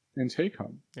in take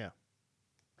home. Yeah.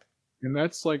 And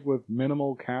that's like with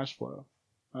minimal cash flow.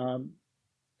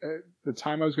 At the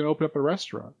time I was going to open up a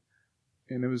restaurant,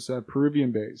 and it was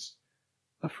Peruvian based.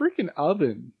 A freaking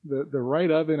oven, the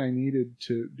right oven I needed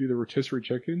to do the rotisserie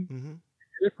chicken,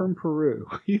 mm-hmm. from Peru,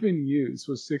 even used,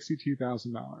 was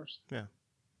 $62,000. Yeah.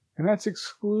 And that's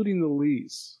excluding the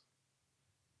lease.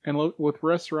 And with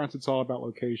restaurants, it's all about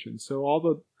location. So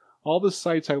all the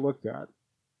sites I looked at,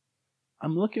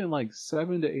 I'm looking at like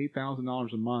 $7,000 to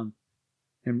 $8,000 a month,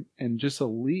 and just a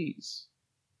lease.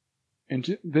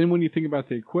 And then when you think about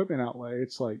the equipment outlay,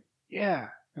 it's like, yeah,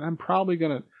 and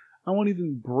I won't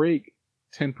even break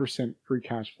 10% free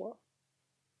cash flow.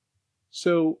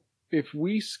 So if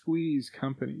we squeeze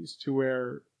companies to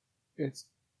where it's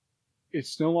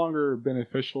no longer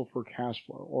beneficial for cash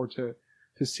flow or to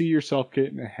see yourself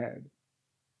getting ahead,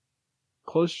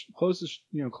 close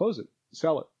it,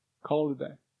 sell it, call it a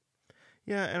day.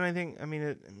 Yeah, and I think,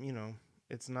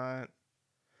 it's not.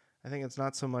 I think it's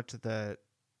not so much that.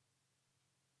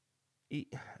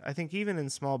 I think even in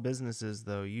small businesses,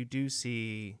 though, you do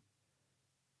see,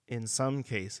 in some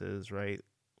cases, right,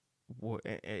 what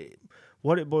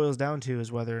it boils down to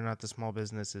is whether or not the small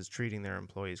business is treating their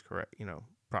employees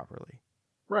properly.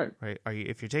 Right. Right.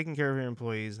 If you're taking care of your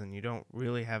employees, then you don't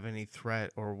really have any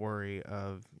threat or worry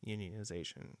of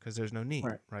unionization because there's no need.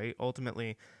 Right.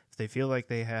 Ultimately, if they feel like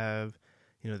they have,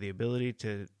 the ability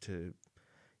to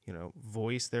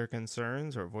voice their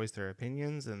concerns or voice their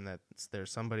opinions, and that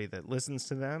there's somebody that listens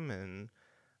to them, and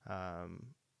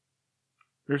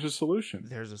there's a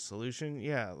solution.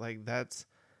 Yeah, like that's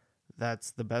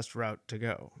the best route to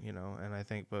go, And I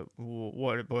think, but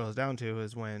what it boils down to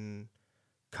is when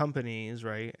companies,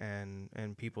 right,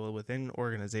 and people within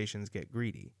organizations get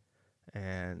greedy,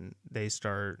 and they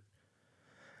start.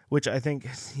 Which I think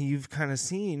you've kind of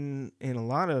seen in a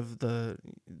lot of the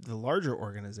larger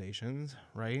organizations,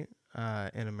 right,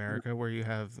 in America, where you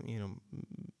have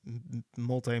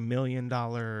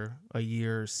multi-million-dollar a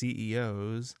year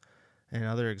CEOs and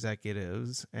other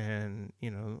executives, and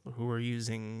who are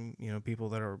using people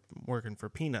that are working for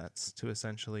peanuts to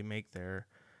essentially make their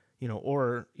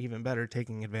or even better,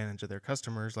 taking advantage of their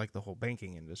customers, like the whole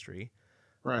banking industry,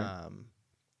 right.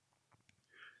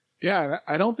 Yeah,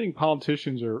 I don't think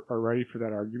politicians are ready for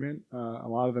that argument. A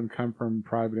lot of them come from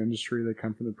private industry. They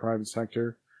come from the private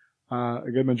sector. A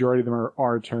good majority of them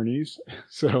are attorneys.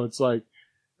 So it's like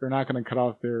they're not going to cut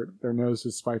off their nose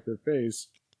to spite their face.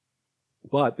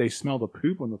 But they smell the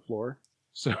poop on the floor.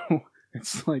 So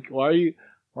it's like, why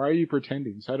are you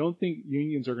pretending? So I don't think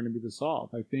unions are going to be the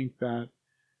solve. I think that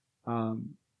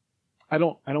I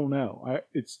don't know.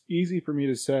 It's easy for me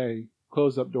to say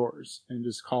close up doors and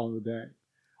just call it a day.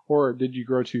 Or did you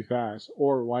grow too fast?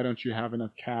 Or why don't you have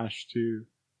enough cash to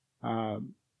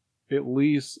at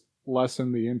least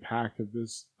lessen the impact of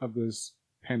this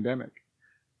pandemic?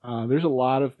 There's a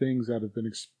lot of things that have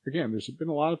been there's been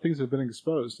a lot of things that have been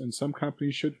exposed, and some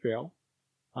companies should fail.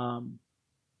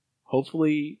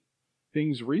 Hopefully,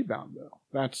 things rebound though.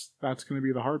 That's going to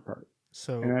be the hard part.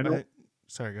 So,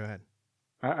 sorry, go ahead.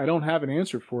 I don't have an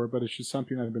answer for it, but it's just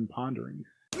something I've been pondering.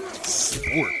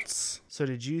 Sports. So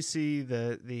did you see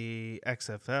that the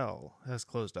XFL has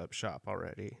closed up shop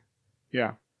already?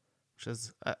 Yeah. Which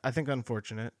is, I think,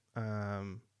 unfortunate.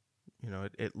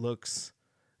 It looks,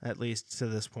 at least to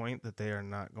this point, that they are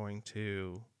not going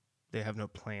to, they have no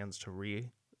plans to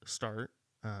restart.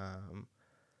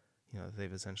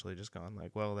 They've essentially just gone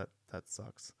like, well, that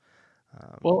sucks.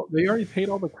 Well, they already paid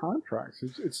all the contracts.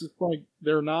 It's just like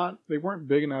they weren't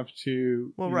big enough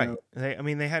to. Well, right. They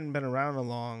hadn't been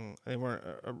around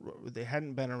they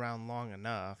hadn't been around long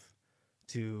enough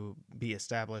to be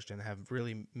established and have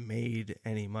really made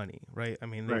any money, right? I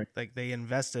mean, they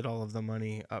invested all of the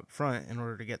money up front in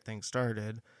order to get things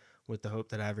started, with the hope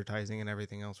that advertising and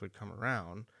everything else would come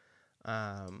around.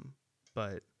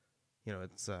 But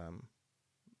it's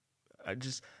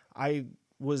I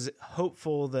was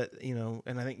hopeful that,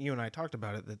 and I think you and I talked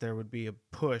about it, that there would be a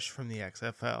push from the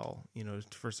XFL,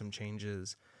 for some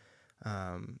changes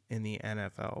in the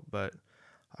NFL, but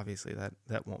obviously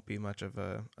that won't be much of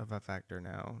a factor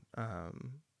now.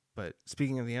 But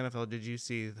speaking of the NFL, did you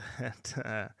see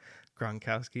that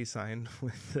Gronkowski signed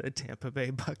with the Tampa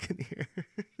Bay Buccaneers?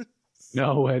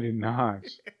 No, I did not.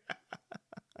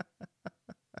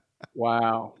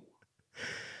 Wow.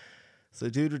 So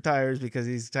dude retires because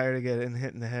he's tired of getting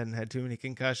hit in the head and had too many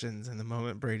concussions. And the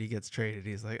moment Brady gets traded,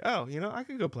 he's like, oh, I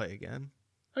could go play again.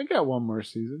 I got one more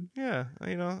season. Yeah,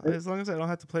 as long as I don't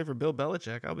have to play for Bill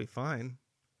Belichick, I'll be fine.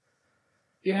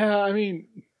 Yeah, I mean,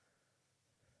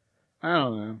 I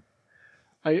don't know.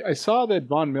 I saw that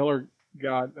Von Miller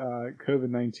got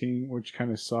COVID-19, which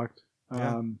kind of sucked.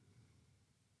 Yeah.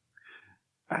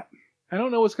 I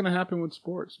don't know what's going to happen with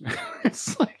sports.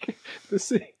 It's like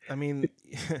this. I mean,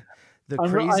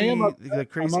 the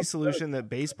crazy solution that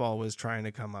baseball was trying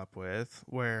to come up with,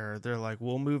 where they're like,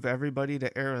 we'll move everybody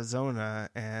to Arizona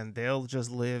and they'll just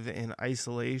live in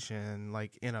isolation,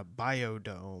 like in a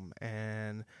biodome,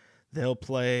 and they'll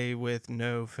play with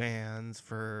no fans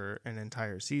for an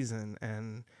entire season.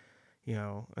 And,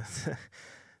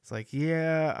 It's like,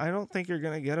 yeah, I don't think you're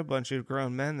going to get a bunch of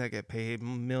grown men that get paid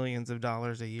millions of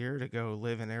dollars a year to go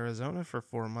live in Arizona for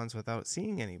 4 months without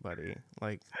seeing anybody.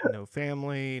 Like, no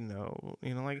family, no,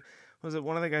 like, was it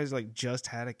one of the guys like just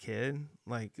had a kid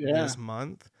like this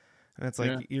month? And it's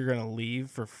like, you're going to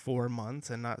leave for 4 months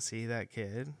and not see that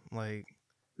kid? Like,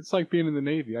 it's like being in the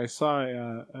Navy. I saw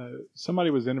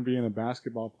somebody was interviewing a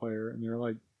basketball player, and they're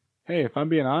like, hey, if I'm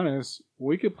being honest,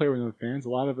 we could play with no fans. A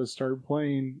lot of us started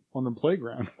playing on the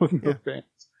playground with no fans.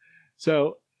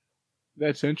 So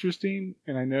that's interesting.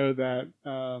 And I know that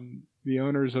the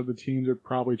owners of the teams are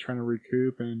probably trying to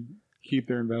recoup and keep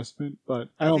their investment, but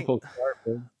I don't feel sorry for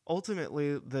them.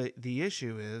 Ultimately, the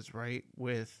issue is, right,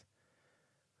 with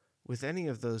any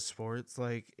of those sports,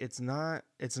 like it's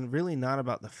really not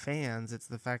about the fans. It's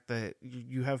the fact that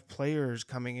you have players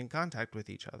coming in contact with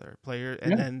each other,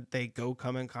 and then they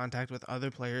come in contact with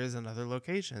other players in other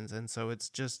locations. And so it's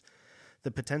just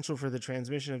the potential for the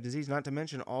transmission of disease, not to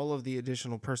mention all of the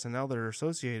additional personnel that are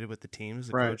associated with the teams,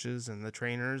 the coaches and the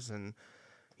trainers and,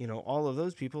 all of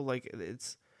those people. Like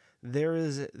there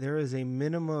is a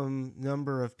minimum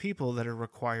number of people that are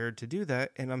required to do that,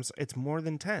 and it's more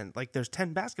than 10. Like there's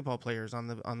 10 basketball players on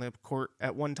the court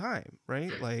at one time,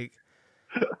 right? Like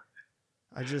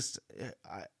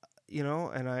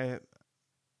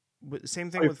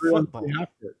same thing with football.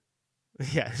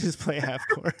 Yeah, just play half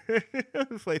court.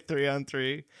 Play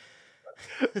 3-on-3.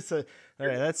 So all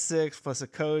right, that's 6 plus a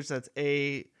coach, that's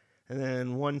 8. And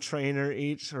then one trainer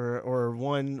each, or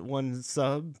one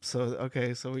sub. So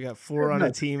okay, so we got 4 on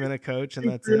a team and a coach, and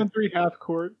that's 3-on-3 half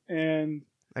court. And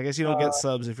I guess you don't get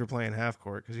subs if you're playing half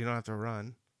court because you don't have to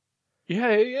run.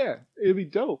 Yeah, it'd be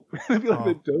dope. It'd be like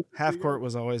the dope. Half court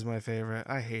was always my favorite.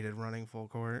 I hated running full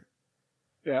court.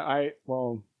 Yeah, I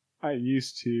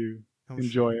used to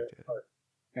enjoy it.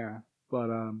 But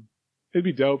it'd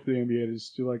be dope for the NBA to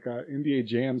just do like a NBA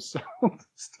Jam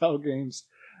style games.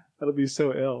 That'll be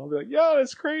so ill. I'll be like, yo,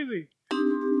 it's crazy.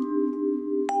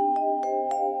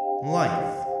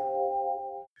 Life.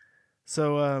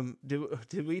 So,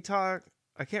 did we talk?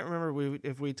 I can't remember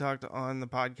if we talked on the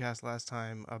podcast last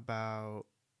time about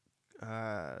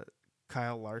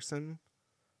Kyle Larson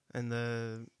and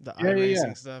the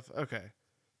iRacing stuff. Okay.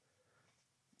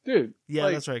 Dude.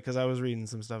 Yeah, that's right, because I was reading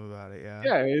some stuff about it, yeah.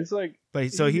 Yeah, it's like...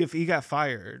 But so he got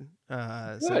fired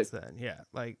since then, yeah.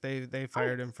 Like, they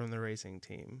fired him from the racing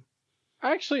team.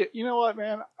 Actually, you know what,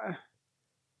 man?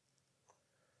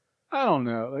 I don't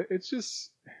know. It's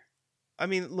just... I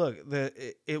mean, look,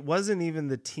 it wasn't even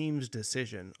the team's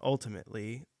decision,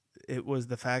 ultimately. It was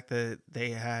the fact that they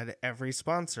had every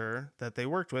sponsor that they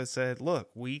worked with said, look,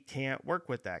 we can't work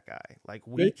with that guy. Like,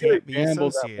 we can't be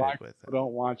associated with him.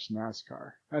 Don't watch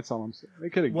NASCAR. That's all I'm saying. They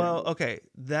could have. Well, okay,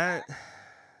 there's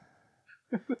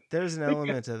an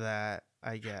element to that,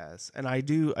 I guess. And I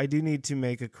do need to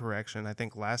make a correction. I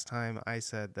think last time I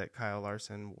said that Kyle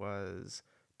Larson was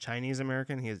Chinese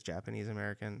American. He is Japanese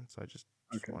American. So I just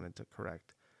wanted to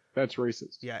correct. That's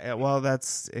racist. Yeah, well,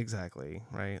 that's exactly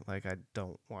right. Like, I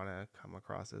don't want to come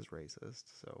across as racist.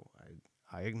 So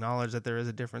I acknowledge that there is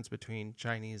a difference between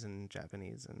Chinese and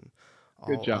Japanese and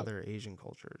all other Asian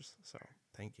cultures. So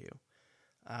thank you.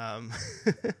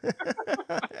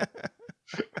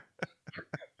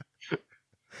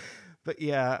 But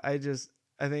yeah, I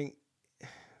think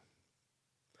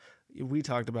we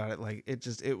talked about it. Like,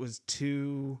 it was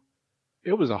too...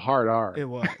 It was a hard R. It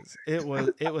was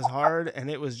hard, and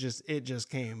it just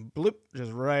came bloop,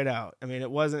 just right out. I mean, it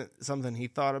wasn't something he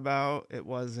thought about. It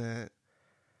wasn't,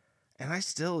 and I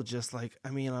still just like,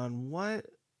 I mean, on what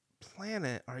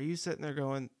planet are you sitting there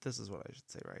going, this is what I should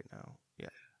say right now? Yeah.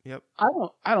 Yep.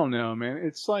 I don't know, man.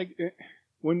 It's like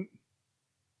when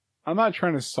I'm not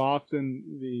trying to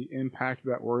soften the impact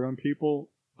of that word on people,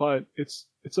 but it's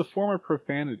a form of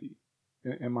profanity,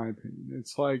 in my opinion.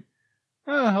 It's like,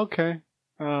 okay.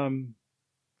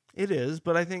 It is,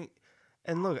 but I think,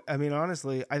 and look, I mean,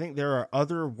 honestly, I think there are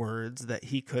other words that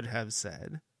he could have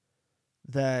said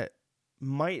that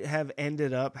might have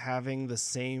ended up having the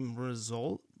same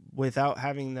result without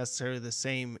having necessarily the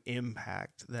same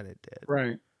impact that it did.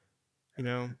 Right. You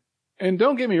know? And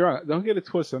don't get me wrong. Don't get it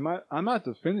twisted. I'm not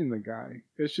defending the guy.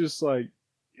 It's just like,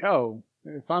 yo,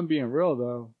 if I'm being real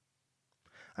though.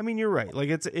 I mean, you're right. Like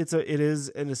it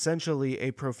is essentially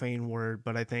a profane word,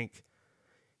 but I think,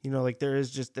 you know, like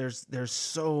there's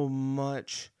so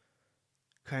much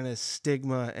kind of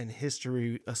stigma and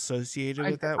history associated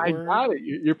with that word. I got it.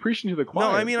 You're preaching to the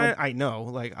choir. No, I mean, I know,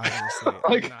 like, obviously.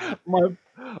 Like,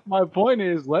 my point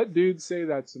is, let dudes say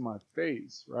that to my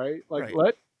face, right? Like,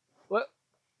 right. let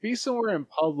be somewhere in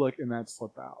public and that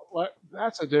slip out.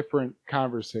 That's a different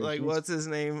conversation. Like, what's his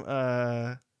name?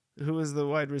 who was the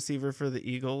wide receiver for the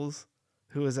Eagles,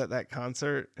 who was at that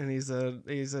concert, and he said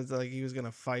like he was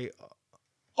gonna fight.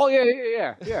 Oh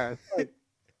yeah. It's like,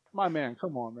 my man,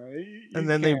 come on, man. And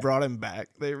then they brought him back.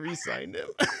 They re-signed him.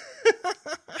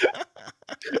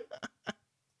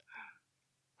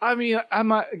 I mean, I'm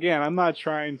not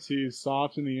trying to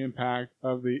soften the impact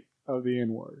of the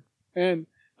N-word. And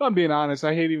if I'm being honest,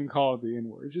 I hate even calling it the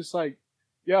N-word. It's just like,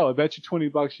 yo, I bet you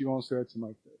 $20 you won't say that to my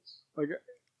face.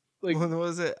 Like when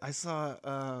was it? I saw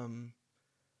I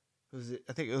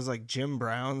think it was like Jim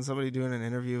Brown, somebody doing an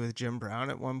interview with Jim Brown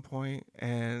at one point,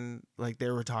 and like they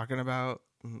were talking about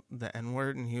the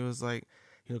N-word, and he was like,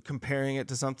 comparing it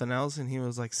to something else, and he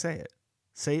was like, say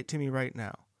it to me right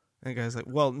now. And the guy's like,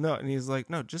 well, no. And he's like,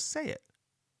 no, just say it.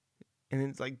 And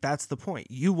it's like, that's the point.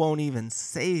 You won't even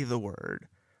say the word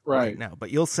right now,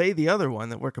 but you'll say the other one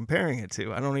that we're comparing it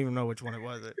to. I don't even know which one it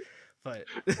was, but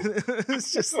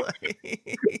it's just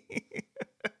like,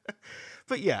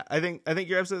 but yeah, I think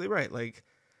you're absolutely right. Like,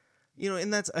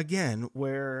 and that's again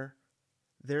where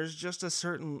there's just a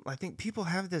certain, I think people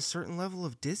have this certain level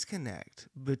of disconnect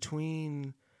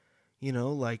between,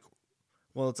 like,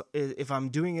 well, if I'm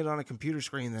doing it on a computer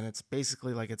screen, then it's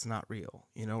basically like it's not real,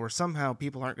 or somehow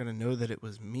people aren't going to know that it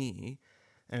was me.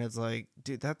 And it's like,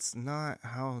 dude, that's not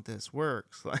how this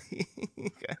works. Like,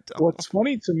 what's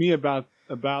funny to me about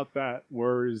that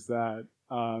word is that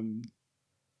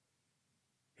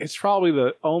it's probably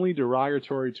the only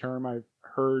derogatory term I've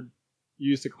heard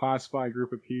used to classify a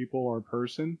group of people or a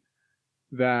person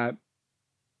that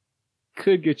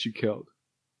could get you killed.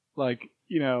 Like,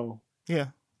 yeah.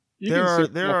 There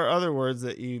are other words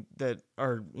that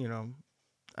are,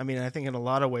 I mean, I think in a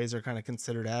lot of ways are kind of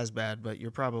considered as bad, but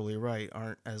you're probably right,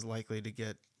 aren't as likely to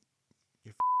get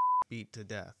your beat to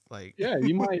death. Like, yeah,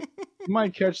 you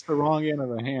might catch the wrong end of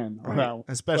the hand on that one.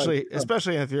 Especially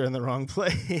if you're in the wrong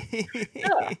place.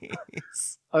 Yeah.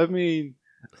 I mean,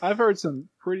 I've heard some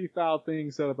pretty foul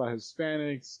things said about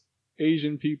Hispanics,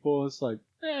 Asian people. It's like,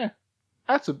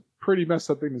 that's a pretty messed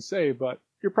up thing to say, but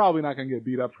you're probably not going to get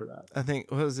beat up for that. I think,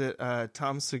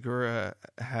 Tom Segura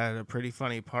had a pretty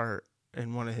funny part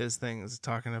in one of his things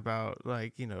talking about,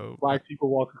 like, black people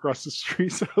walk across the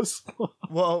streets.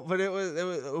 Well, but it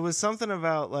was something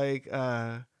about like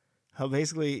how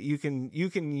basically you can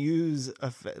use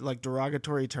like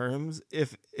derogatory terms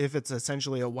if it's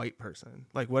essentially a white person,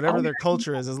 like whatever their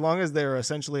culture is, as long as they're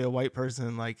essentially a white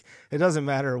person, like it doesn't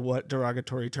matter what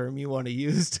derogatory term you want to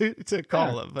use to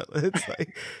call them. But it's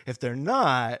like, if they're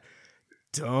not,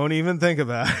 don't even think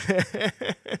about it.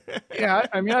 Yeah,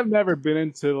 I mean, I've never been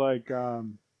into like I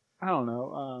don't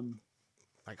know,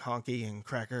 like honky and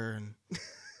cracker and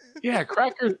yeah,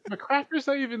 cracker. But cracker's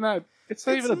not even that. It's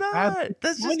not even a bad.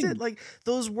 That's just it. Like,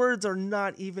 those words are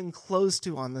not even close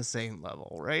to on the same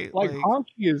level, right? Like honky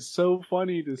is so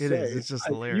funny to say. It is. It's just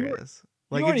hilarious.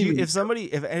 Like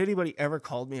if anybody ever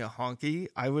called me a honky,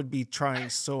 I would be trying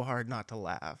so hard not to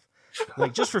laugh.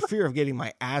 Like, just for fear of getting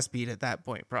my ass beat at that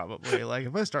point, probably. Like,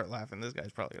 if I start laughing, this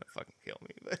guy's probably gonna fucking kill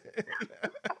me.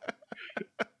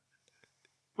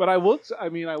 But I will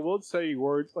say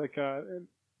words like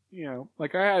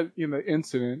like I had the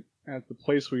incident at the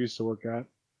place we used to work at.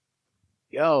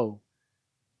 Yo,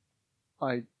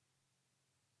 like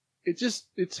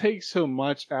it takes so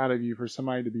much out of you for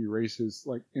somebody to be racist,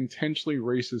 like intentionally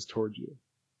racist towards you.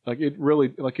 Like it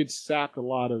really, like it sapped a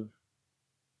lot of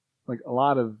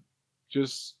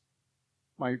just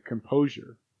my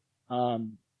composure.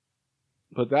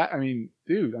 But that, I mean,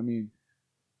 dude,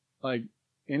 like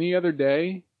any other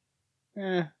day,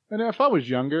 and if I was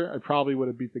younger, I probably would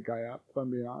have beat the guy up, if I'm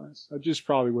being honest. I just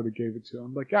probably would have gave it to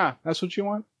him. Like, that's what you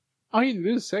want? All you need to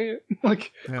do is say it.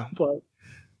 Like, yeah. But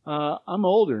I'm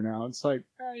older now. It's like,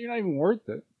 you're not even worth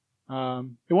it.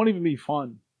 It won't even be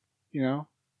fun,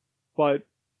 But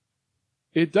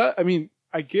it does. I mean,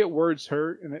 I get words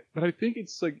hurt, but I think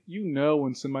it's like,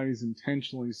 when somebody's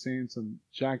intentionally saying some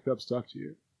jacked up stuff to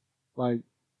you, like,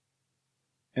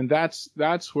 and that's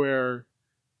where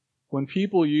when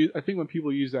people use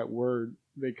that word,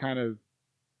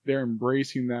 they're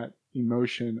embracing that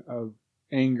emotion of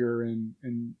anger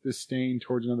and disdain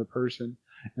towards another person,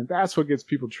 and that's what gets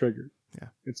people triggered. Yeah,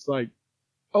 it's like,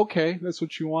 okay, that's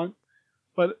what you want,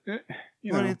 but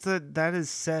that is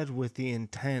said with the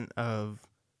intent of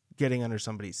getting under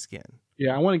somebody's skin.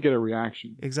 Yeah, I want to get a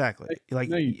reaction. Exactly.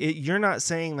 You're not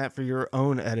saying that for your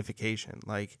own edification.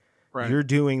 Like, right. You're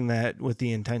doing that with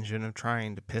the intention of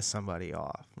trying to piss somebody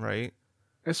off, right?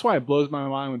 That's why it blows my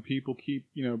mind when people keep,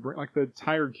 like the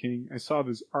Tiger King. I saw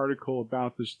this article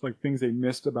about this, like things they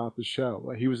missed about the show.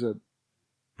 Like he was a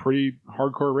pretty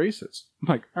hardcore racist. I'm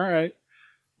like, all right.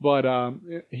 But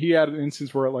he had an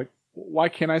instance where like why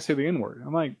can't I say the N-word?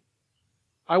 I'm like,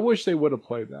 I wish they would have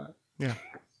played that. Yeah.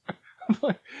 I'm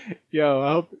like,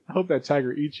 yo, I hope that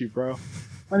tiger eats you, bro.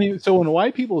 I mean, so when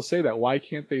white people say that, why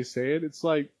can't they say it? It's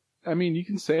like, I mean, you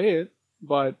can say it,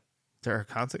 but there are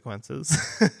consequences.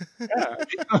 yeah,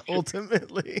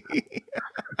 ultimately.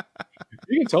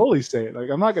 you can totally say it. Like,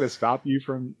 I'm not going to stop you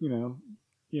from,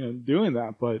 doing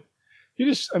that, but you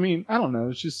just, I mean, I don't know.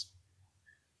 It's just,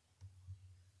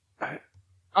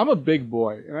 I'm a big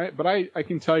boy, right? But I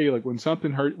can tell you, like, when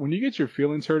something hurt, when you get your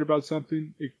feelings hurt about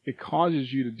something, it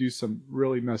causes you to do some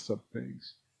really messed up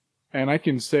things. And I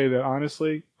can say that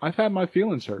honestly, I've had my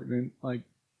feelings hurt, and like,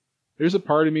 there's a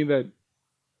part of me that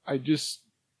I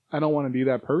don't want to be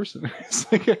that person.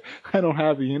 It's like I don't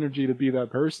have the energy to be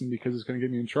that person because it's going to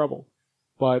get me in trouble.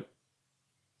 But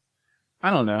I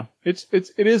don't know. It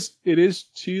is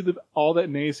to all that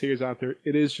naysayers out there.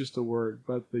 It is just a word,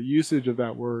 but the usage of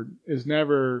that word is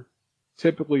never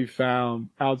typically found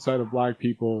outside of black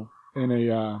people in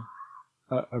a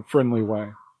friendly way.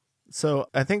 So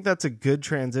I think that's a good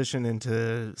transition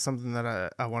into something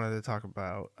that I wanted to talk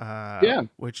about.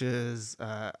 Which is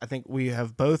I think we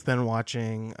have both been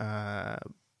watching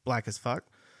Black as Fuck.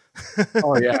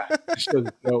 Oh yeah, that show's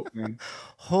dope, man.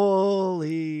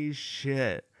 Holy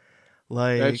shit!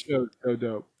 Like, that show's so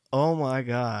dope. Oh my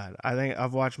god! I think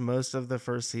I've watched most of the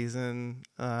first season.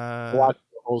 Watched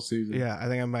the whole season. Yeah, I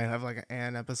think I might have like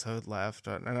an episode left,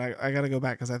 and I got to go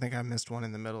back because I think I missed one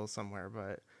in the middle somewhere,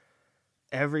 but.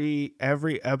 Every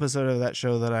episode of that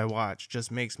show that I watch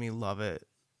just makes me love it.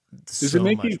 Does it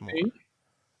make you think?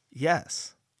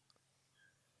 Yes.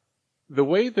 The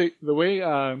way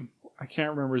I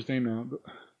can't remember his name now. But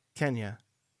Kenya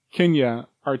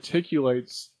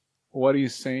articulates what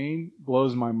he's saying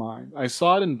blows my mind. I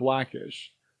saw it in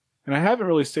Blackish, and I haven't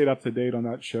really stayed up to date on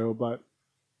that show, but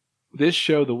this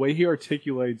show, the way he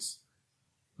articulates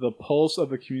the pulse of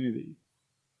the community,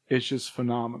 is just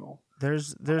phenomenal.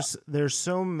 There's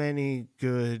so many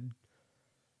good,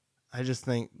 I just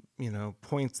think,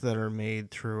 points that are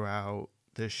made throughout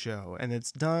this show, and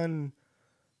it's done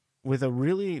with a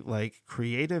really like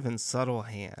creative and subtle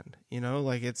hand,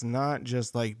 like it's not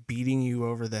just like beating you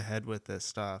over the head with this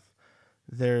stuff.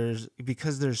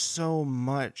 Because there's so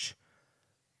many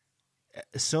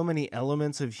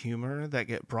elements of humor that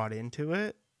get brought into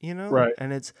it, right.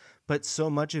 And but so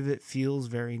much of it feels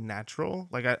very natural.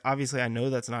 Like, obviously I know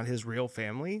that's not his real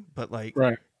family, but like,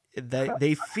 right.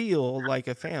 They feel like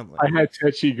a family. I had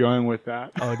Tetchy going with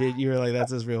that. Oh, did you? Were like,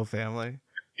 that's his real family?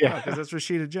 Yeah. Because that's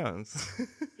Rashida Jones.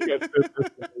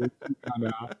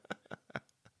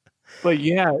 But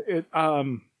yeah,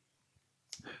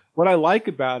 what I like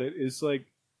about it is like,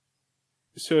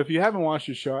 so if you haven't watched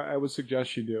the show, I would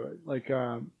suggest you do it. Like,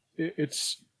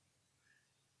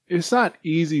 it's not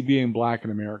easy being black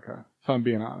in America, if I'm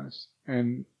being honest.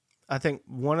 And I think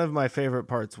one of my favorite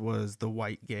parts was the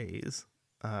white gaze.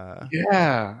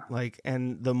 Yeah. Like,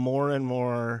 and the more and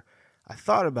more I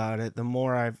thought about it, the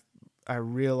more I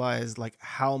realized like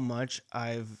how much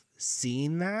I've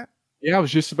seen that. Yeah, I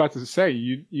was just about to say,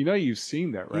 you've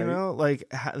seen that, right? Like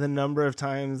the number of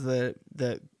times that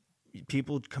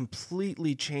people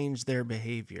completely change their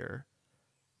behavior,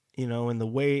 in the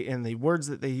way and the words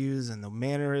that they use and the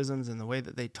mannerisms and the way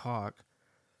that they talk.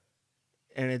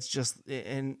 And it's just,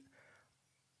 and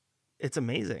it's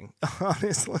amazing,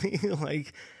 honestly.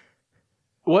 Like,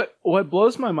 what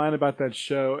blows my mind about that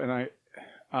show, and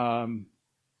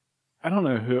I don't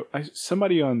know who,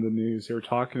 somebody on the news, they were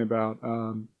talking about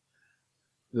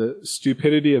the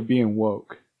stupidity of being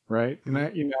woke, right? And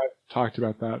I've talked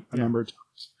about that a number of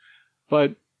times.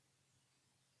 But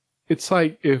it's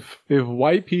like if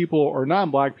white people or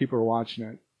non-black people are watching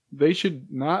it, they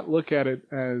should not look at it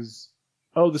as,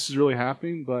 oh, this is really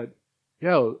happening, but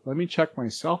yo, let me check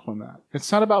myself on that.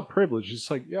 It's not about privilege. It's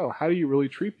like, yo, how do you really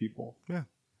treat people? Yeah.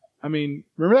 I mean,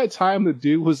 remember that time the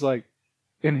dude was like,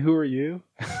 and who are you?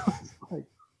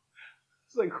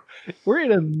 It's like, we're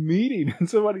in a meeting and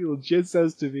somebody legit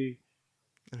says to me,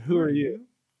 and who are you?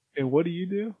 And what do you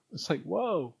do? It's like,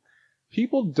 whoa.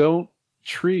 People don't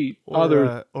treat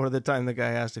others. Or the time the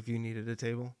guy asked if you needed a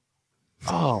table.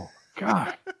 Oh,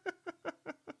 God.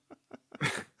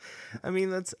 I mean,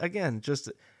 that's, again,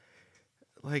 just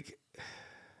like,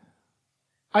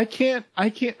 I can't,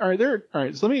 all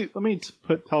right, so let me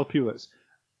tell people this.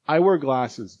 I wear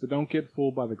glasses, but don't get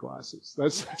fooled by the glasses.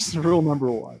 That's rule number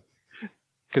one.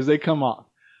 Because they come off.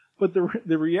 But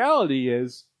the reality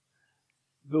is,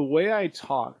 the way I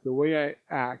talk, the way I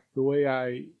act, the way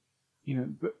I,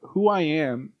 who I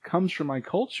am comes from my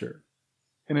culture.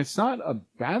 And it's not a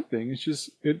bad thing. It's just,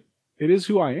 it is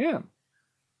who I am.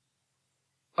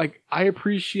 Like, I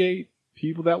appreciate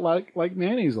people that like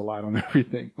mayonnaise a lot on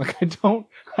everything. Like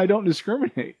I don't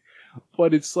discriminate,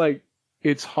 but it's like,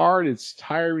 it's hard, it's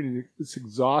tiring, it's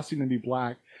exhausting to be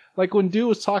black. Like when Dew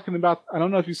was talking about, I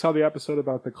don't know if you saw the episode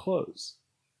about the clothes,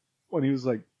 when he was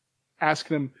like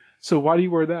asking him, so why do you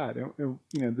wear that? And,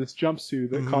 you know, this jumpsuit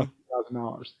that cost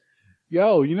 $1,000.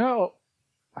 Yo, you know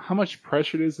how much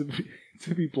pressure it is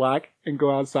to be black and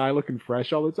go outside looking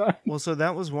fresh all the time? Well, so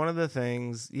that was one of the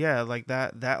things, yeah, like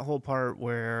that whole part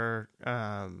where,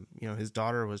 you know, his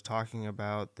daughter was talking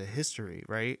about the history,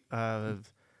 right,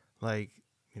 of like,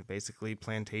 you know, basically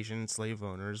plantation slave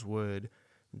owners would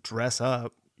dress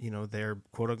up, you know, their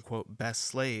quote unquote best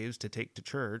slaves to take to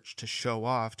church to show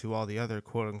off to all the other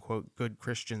quote unquote good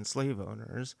Christian slave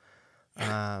owners.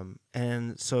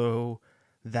 And so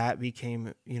that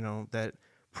became, you know, that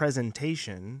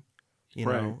presentation, you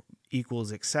know,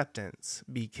 equals acceptance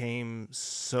became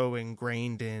so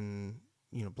ingrained in,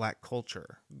 you know, black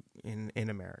culture in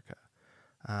America.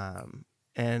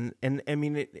 And I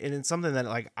mean, it's something that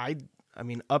like, I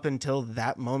mean, up until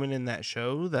that moment in that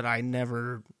show that I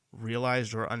never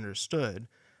realized or understood,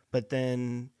 but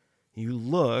then you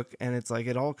look and it's like,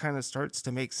 it all kind of starts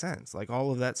to make sense. Like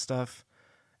all of that stuff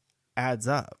adds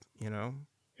up, you know?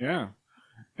 Yeah.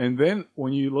 And then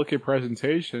when you look at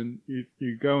presentation,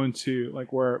 you go into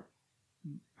like where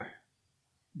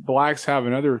blacks have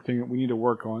another thing that we need to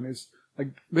work on is like,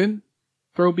 then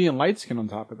throw being light skin on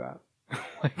top of that.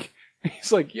 Like,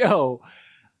 he's like, yo,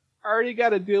 I already got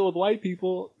to deal with white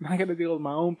people. I got to deal with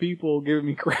my own people giving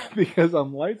me crap because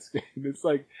I'm light skinned. It's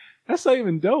like, that's not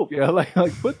even dope. Yeah. Like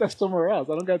put that somewhere else.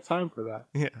 I don't got time for that.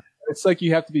 Yeah. It's like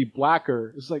you have to be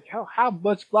blacker. It's like, how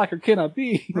much blacker can I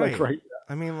be? Right. Like right now.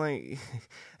 I mean, like,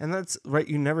 and that's right.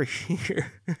 You never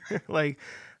hear like,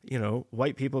 you know,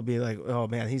 white people be like, oh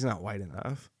man, he's not white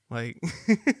enough. Like,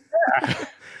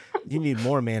 you need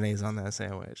more mayonnaise on that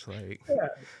sandwich. Like,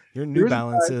 your New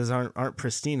Balances aren't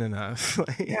pristine enough.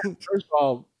 Like, yeah, first of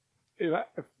all,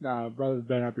 brother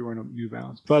better not be wearing a New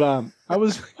Balance. But I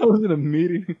was in a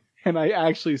meeting and I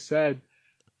actually said,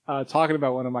 talking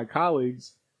about one of my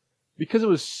colleagues, because it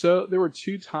was there were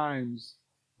 2 times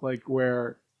like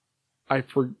where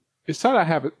it's not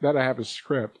that I have a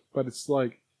script, but it's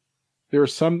like there are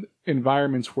some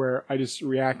environments where I just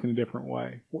react in a different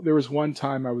way. There was one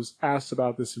time I was asked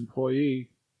about this employee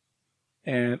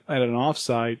and at an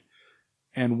offsite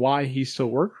and why he still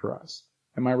worked for us.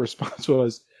 And my response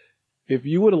was, if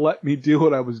you would have let me do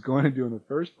what I was going to do in the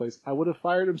first place, I would have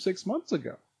fired him 6 months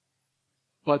ago.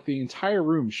 But the entire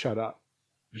room shut up.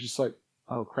 It was just like,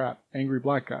 oh crap, angry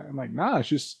black guy. I'm like, nah, it's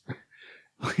just,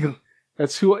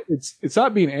 that's who, it's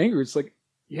not being angry. It's like,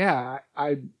 yeah,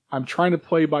 I'm trying to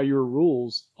play by your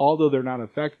rules, although they're not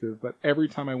effective. But every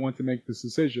time I want to make this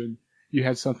decision, you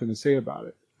had something to say about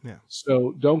it. Yeah.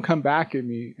 So don't come back at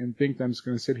me and think that I'm just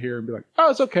going to sit here and be like, oh,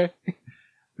 it's okay.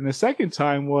 And the second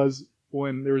time was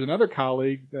when there was another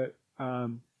colleague that,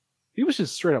 he was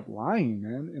just straight up lying,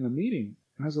 man, in a meeting.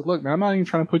 And I was like, look, man, I'm not even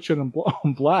trying to put you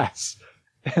on blast.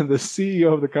 And the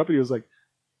CEO of the company was like,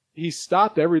 he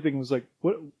stopped everything and was like,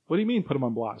 what do you mean put him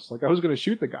on blast? Like I was going to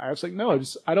shoot the guy. I was like, no,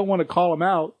 I don't want to call him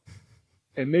out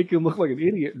and make him look like an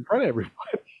idiot in front of everybody.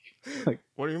 Like,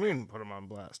 what do you mean put him on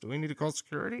blast? Do we need to call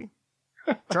security?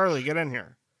 Charlie, get in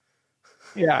here.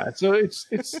 Yeah. So it's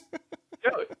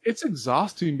it's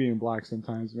exhausting being black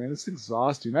sometimes, man. It's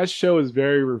exhausting. That show is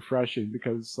very refreshing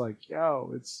because it's like,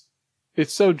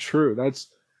 it's so true.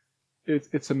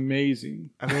 It's amazing.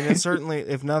 I mean, it's certainly,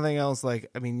 if nothing else, like,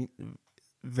 I mean,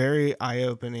 very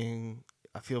eye-opening.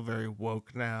 I feel very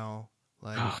woke now.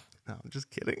 Like, no, I'm just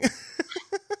kidding.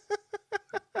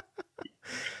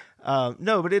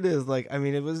 No, but it is like, I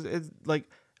mean, it's like,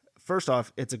 first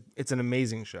off, it's an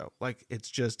amazing show. Like,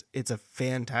 it's a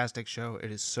fantastic show.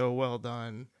 It is so well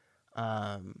done.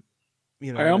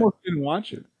 You know, I almost didn't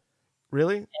watch it.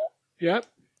 Really? Yep.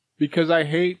 Because I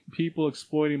hate people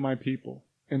exploiting my people.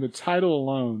 And the title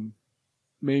alone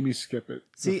made me skip it.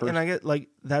 See, and I get like,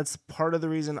 that's part of the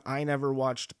reason I never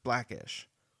watched Blackish,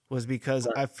 was because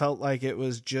I felt like it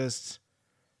was just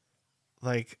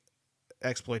like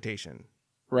exploitation.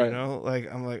 Right. You know,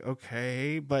 like, I'm like,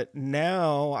 okay, but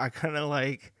now I kind of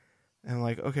like, I'm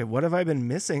like, okay, what have I been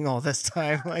missing all this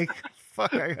time? Like,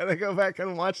 fuck, I gotta go back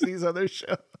and watch these other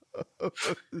shows.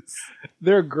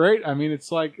 They're great. I mean,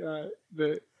 it's like, yeah,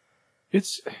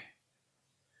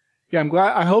 I'm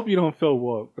glad. I hope you don't feel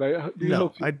woke, but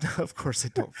of course I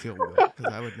don't feel woke,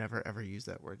 because I would never ever use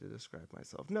that word to describe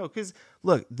myself. No, because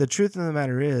look, the truth of the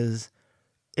matter is,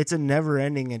 it's a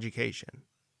never-ending education.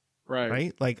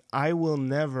 Right? Like, I will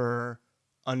never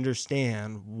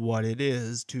understand what it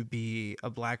is to be a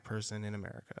black person in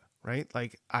America. Right?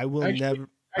 Like, I will never.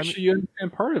 Actually, you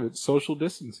understand part of it, social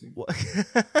distancing. Well,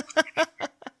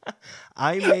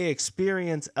 I may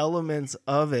experience elements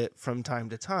of it from time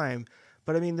to time,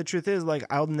 but I mean, the truth is, like,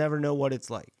 I'll never know what it's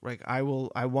like. Like, I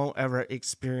won't ever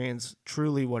experience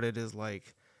truly what it is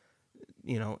like,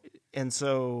 and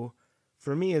so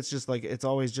for me, it's just like, it's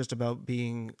always just about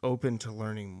being open to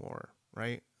learning more.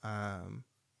 Right.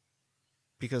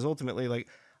 Because ultimately, like,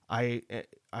 I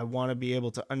want to be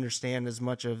able to understand as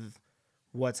much of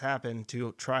what's happened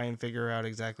to try and figure out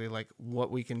exactly like what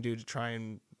we can do to try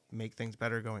and make things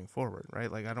better going forward.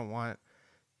 Right. Like, I don't want,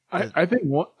 I think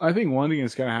one thing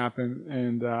that's going to happen,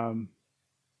 and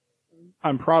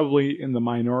I'm probably in the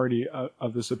minority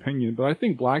of this opinion, but I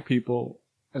think black people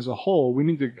as a whole, we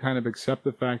need to kind of accept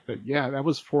the fact that, yeah, that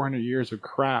was 400 years of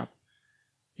crap.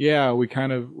 Yeah,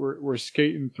 we're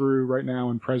skating through right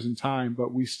now in present time,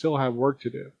 but we still have work to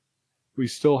do. We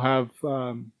still have,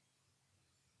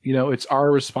 it's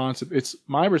it's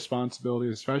my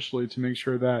responsibility, especially, to make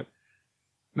sure that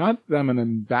not that I'm an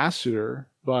ambassador,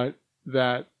 but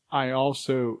that I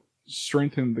also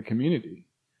strengthen the community.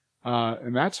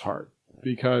 And that's hard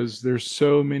because there's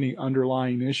so many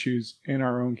underlying issues in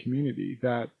our own community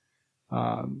that,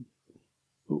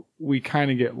 we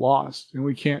kind of get lost and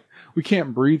we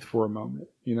can't breathe for a moment,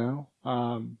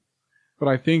 but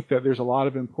I think that there's a lot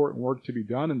of important work to be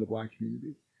done in the black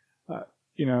community.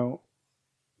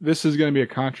 This is going to be a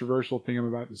controversial thing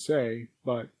I'm about to say,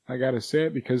 but I got to say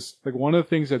it because, like, one of the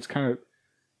things that's kind of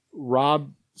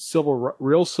robbed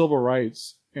real civil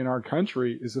rights in our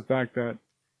country is the fact that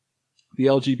the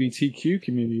LGBTQ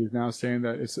community is now saying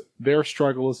that their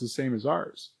struggle is the same as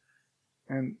ours.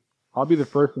 And I'll be the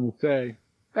first one to say,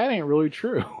 that ain't really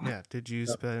true. Yeah. Did you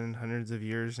spend hundreds of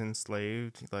years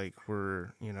enslaved? Like,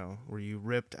 were you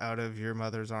ripped out of your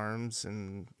mother's arms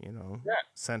and,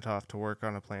 sent off to work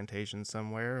on a plantation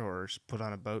somewhere, or put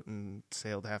on a boat and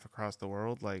sailed half across the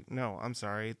world? Like, no, I'm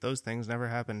sorry. Those things never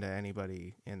happened to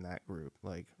anybody in that group.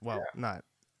 Like, well, not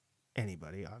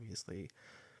anybody, obviously,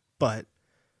 but,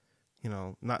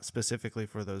 not specifically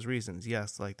for those reasons.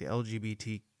 Yes, like, the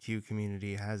LGBTQ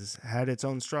community has had its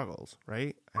own struggles,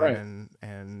 right? Right.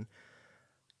 And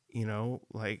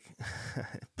like,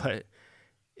 but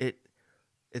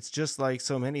it's just like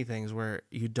so many things where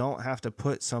you don't have to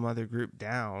put some other group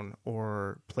down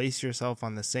or place yourself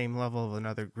on the same level of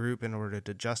another group in order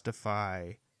to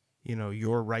justify,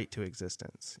 your right to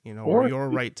existence, or your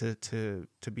right to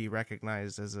be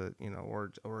recognized as a,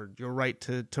 or your right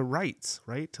to rights,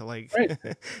 right? To, like, Right.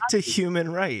 to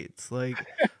human rights. Like,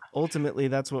 ultimately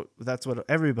that's what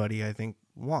everybody, I think,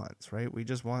 wants, right? We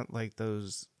just want, like,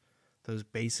 those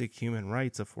basic human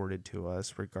rights afforded to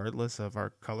us, regardless of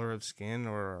our color of skin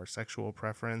or our sexual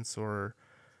preference or,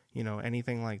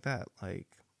 anything like that. Like,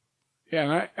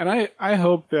 yeah. And I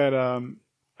hope that,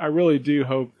 I really do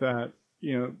hope that,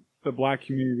 the black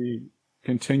community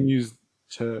continues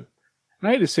to, and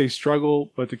I hate to say struggle,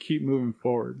 but to keep moving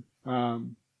forward.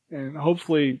 And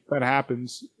hopefully that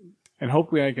happens, and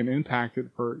hopefully I can impact it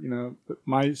for,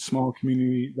 my small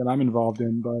community that I'm involved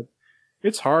in. But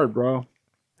it's hard, bro.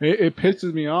 It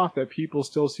pisses me off that people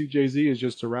still see Jay-Z as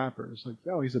just a rapper. It's like,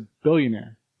 oh, he's a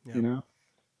billionaire, yeah.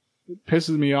 It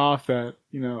pisses me off that,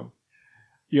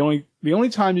 the only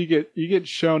time you get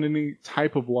shown any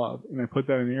type of love, and I put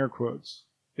that in air quotes,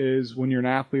 is when you're an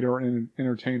athlete or an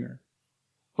entertainer.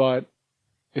 But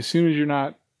as soon as you're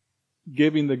not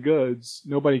giving the goods,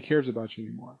 nobody cares about you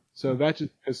anymore. So that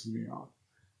just pisses me off.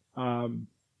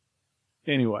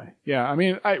 Anyway, yeah, I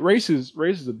mean, race is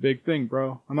a big thing,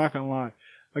 bro. I'm not gonna lie.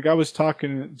 Like, I was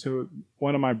talking to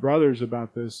one of my brothers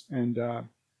about this, and I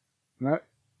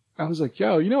was like,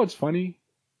 yo, what's funny?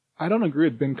 I don't agree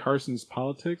with Ben Carson's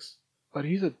politics, but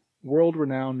he's a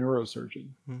world-renowned neurosurgeon.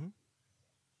 Mm-hmm.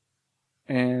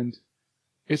 And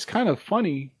it's kind of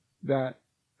funny that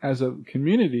as a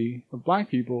community of black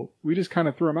people, we just kind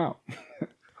of threw him out.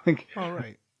 Like, all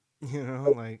right.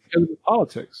 Like, because of the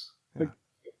politics. Yeah. Like,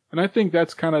 and I think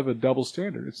that's kind of a double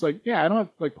standard. It's like, yeah, I don't have,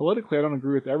 like, politically, I don't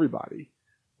agree with everybody,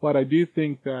 but I do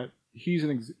think that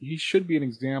he should be an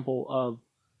example of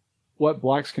what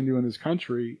blacks can do in this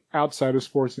country outside of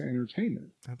sports and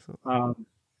entertainment. Absolutely.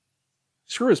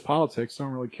 Screw his politics,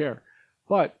 don't really care.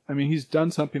 But, I mean, he's done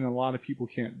something that a lot of people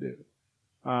can't do.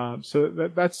 So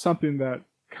that's something that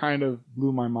kind of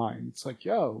blew my mind. It's like,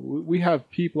 yo, we have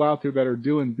people out there that are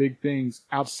doing big things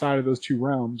outside of those two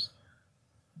realms.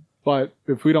 But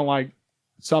if we don't like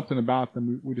something about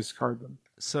them, we discard them.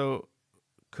 So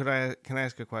can I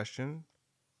ask a question?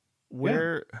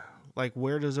 Where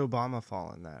does Obama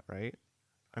fall in that, right?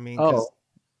 I mean,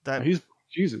 he's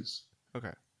Jesus.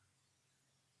 Okay.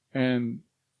 And,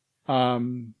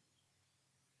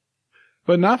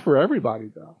 But not for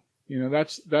everybody, though.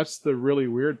 That's the really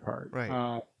weird part.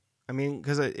 Right. I mean,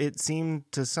 because it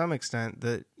seemed to some extent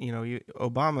that,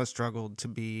 Obama struggled to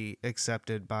be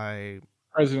accepted by...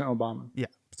 President Obama. Yeah,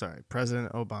 sorry.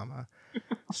 President Obama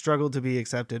struggled to be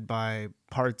accepted by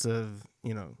parts of,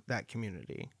 that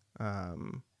community. Yeah.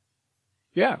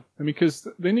 I mean, because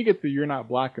then you get the "you're not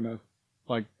black enough"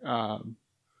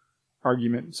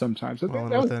 argument sometimes.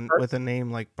 Well, with a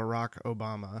name like Barack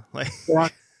Obama.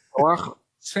 Barack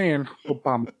Hussein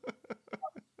Obama.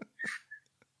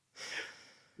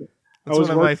 That's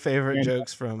one of my favorite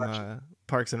jokes from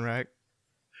Parks and Rec.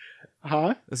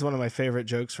 Huh? It's one of my favorite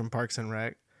jokes from Parks and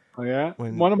Rec. Oh, yeah?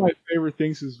 One of my favorite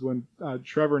things is when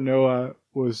Trevor Noah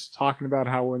was talking about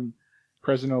how when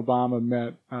President Obama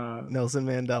met... Nelson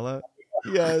Mandela.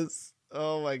 Yes.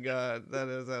 Oh, my God. That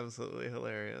is absolutely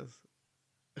hilarious.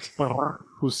 Barack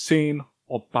Hussein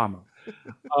Obama.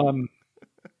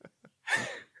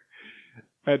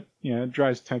 It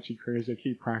drives Tetchy crazy. I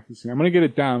keep practicing. I'm going to get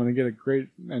it down. I'm going to get a great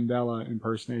Mandela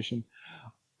impersonation.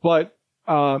 But,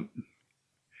 I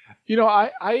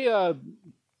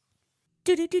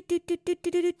It's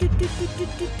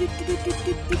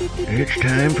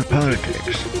time for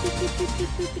politics.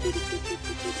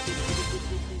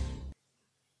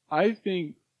 I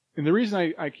think, and the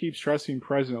reason I keep stressing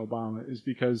President Obama is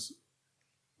because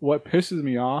what pisses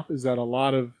me off is that a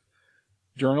lot of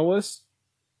journalists,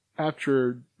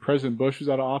 after President Bush was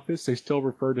out of office, they still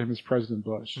refer to him as President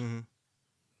Bush. Mm-hmm.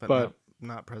 But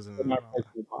not President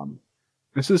Obama.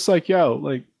 It's just like,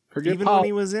 forget even when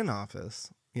he was in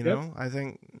office. I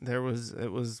think it was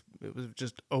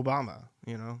just Obama,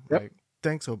 Yep.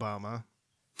 Thanks, Obama.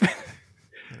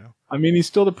 I mean, he's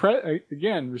still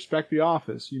again, respect the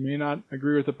office. You may not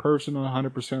agree with the person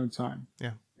 100% of the time.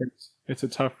 Yeah. It's a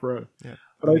tough road. Yeah.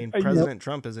 But President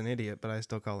Trump is an idiot, but I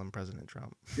still call him President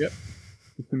Trump. Yep.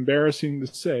 It's embarrassing to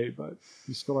say, but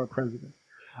he's still our president.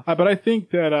 But I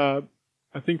think that,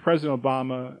 President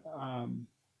Obama,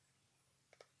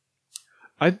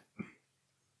 I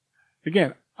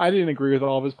didn't agree with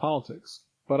all of his politics,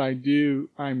 but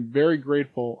I'm very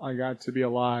grateful I got to be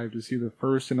alive to see the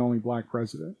first and only black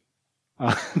president.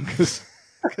 Because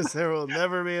there will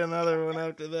never be another one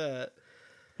after that.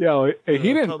 Yeah,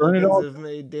 he didn't burn it all. Have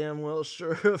made damn well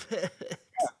sure of it.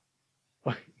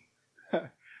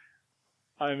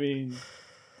 I mean,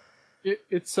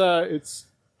 it's I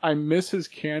miss his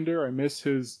candor. I miss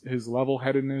his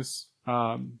level-headedness.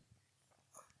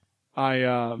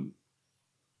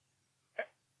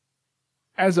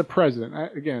 As a president, I,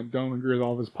 again, don't agree with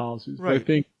all of his policies. Right. But I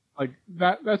think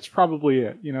that's probably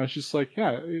it. It's just I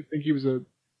think he was a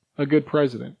good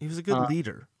president. He was a good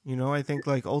leader. I think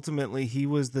ultimately he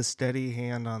was the steady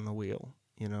hand on the wheel,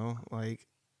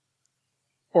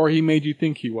 or he made you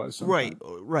think he was. Sometimes.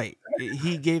 Right.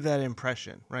 He gave that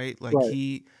impression, right?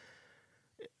 Right.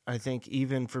 I think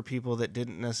even for people that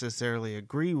didn't necessarily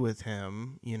agree with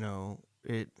him,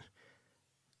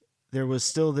 there was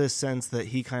still this sense that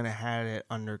he kind of had it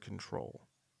under control.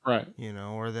 Right.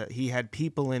 Or that he had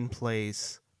people in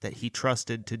place that he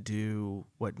trusted to do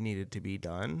what needed to be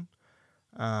done.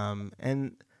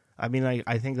 And I mean,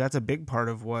 I think that's a big part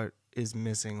of what is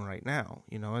missing right now,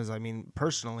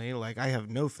 personally, I have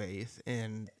no faith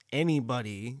in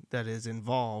anybody that is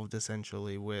involved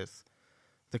essentially with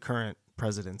the current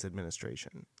president's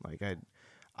administration.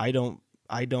 I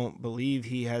don't believe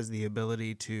he has the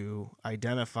ability to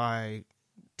identify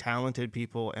talented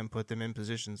people and put them in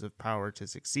positions of power to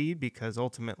succeed, because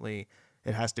ultimately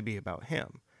it has to be about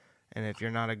him. And if you're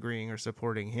not agreeing or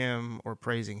supporting him or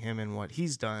praising him in what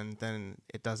he's done, then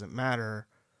it doesn't matter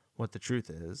what the truth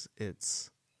is. It's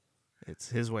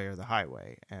his way or the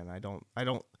highway. And I don't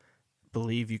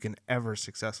believe you can ever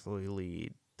successfully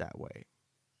lead that way.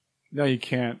 No, you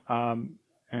can't.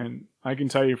 And I can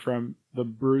tell you from the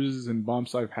bruises and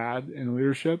bumps I've had in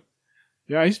leadership,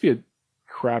 I used to be a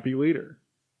crappy leader.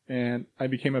 And I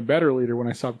became a better leader when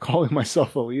I stopped calling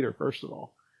myself a leader, first of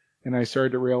all. And I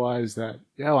started to realize that,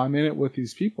 I'm in it with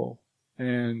these people.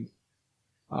 And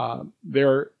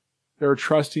they're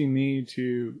trusting me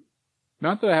to,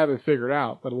 not that I have it figured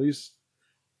out, but at least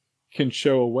can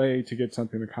show a way to get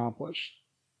something accomplished.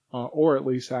 Or at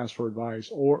least ask for advice,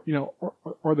 or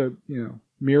the,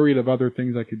 myriad of other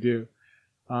things I could do.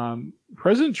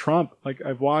 President Trump,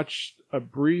 I've watched a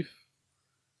brief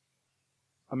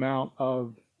amount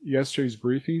of yesterday's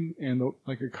briefing, and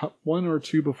one or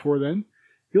two before then,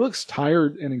 he looks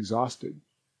tired and exhausted.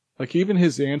 Even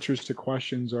his answers to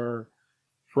questions are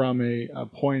from a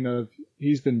point of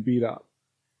he's been beat up.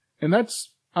 And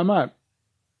I'm not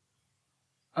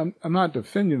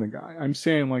defending the guy. I'm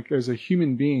saying as a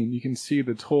human being, you can see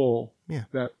the toll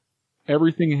that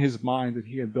everything in his mind that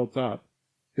he had built up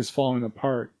is falling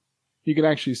apart. You can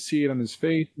actually see it on his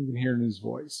face. You can hear it in his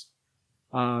voice.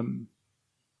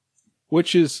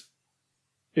 Which is,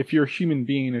 if you're a human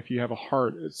being, if you have a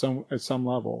heart at some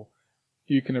level,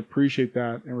 you can appreciate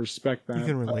that and respect that. You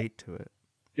can relate to it.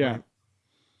 Yeah.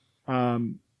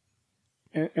 Right.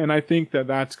 And I think that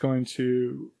that's going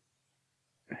to,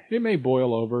 it may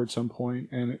boil over at some point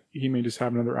and he may just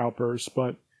have another outburst,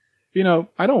 but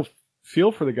I don't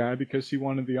feel for the guy because he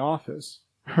wanted the office,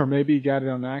 or maybe he got it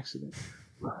on accident.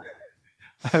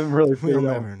 I haven't really figured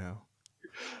We'll out. never know.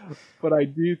 But I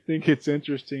do think it's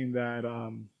interesting that,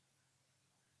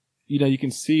 you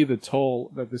can see the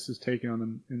toll that this is taking on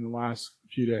them in the last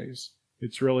few days.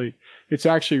 It's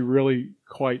actually really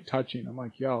quite touching. I'm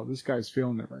like, yo, this guy's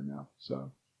feeling it right now.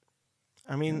 So,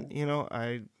 I mean,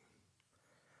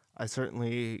 I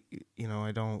certainly,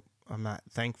 I'm not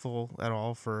thankful at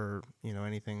all for,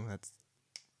 anything that's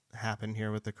happened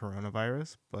here with the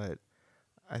coronavirus, but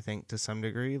I think to some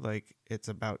degree, like, it's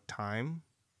about time,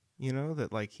 that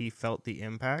like he felt the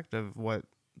impact of what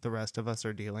the rest of us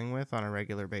are dealing with on a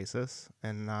regular basis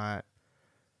and not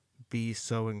be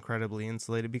so incredibly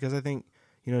insulated. Because I think,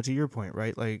 to your point,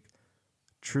 right? Like,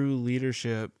 true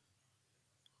leadership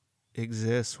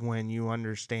exists when you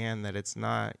understand that it's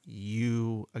not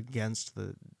you against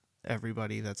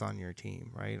everybody that's on your team,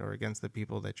 right? Or against the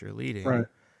people that you're leading. right.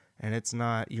 And it's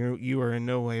not, you are in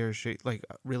no way or shape, like,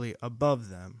 really above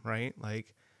them, right?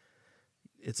 Like,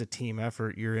 it's a team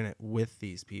effort. You're in it with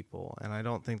these people. And I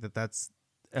don't think that that's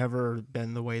ever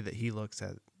been the way that he looks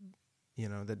at,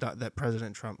 that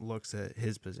President Trump looks at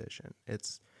his position.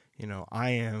 It's, I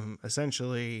am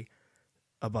essentially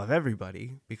above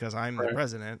everybody because I'm the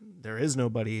president. There is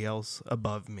nobody else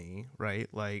above me, right?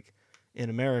 Like, in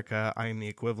America, I'm the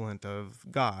equivalent of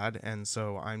God. And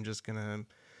so I'm just going to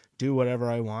do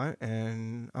whatever I want.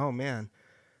 And, oh man,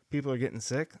 people are getting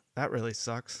sick. That really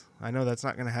sucks. I know that's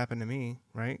not going to happen to me,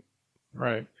 right?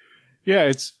 Right. Yeah,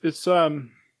 it's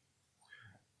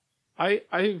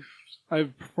I've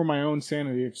for my own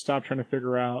sanity, I've stopped trying to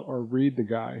figure out or read the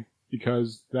guy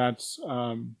because that's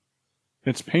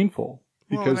it's painful.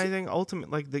 Because Well, and I think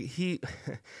ultimately, he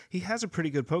has a pretty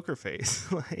good poker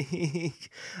face. Like,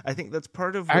 I think that's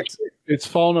part of actually it's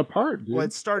fallen apart, dude. well,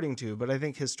 it's starting to, but I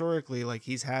think historically, like,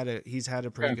 he's had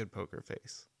a pretty good poker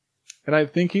face. And I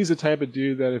think he's the type of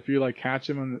dude that if you like catch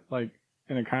him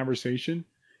in a conversation,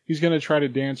 he's going to try to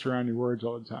dance around your words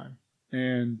all the time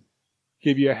and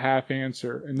give you a half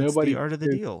answer. And That's nobody the art of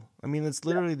the deal. I mean, it's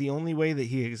literally the only way that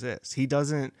he exists. He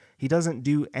doesn't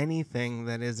do anything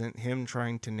that isn't him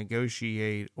trying to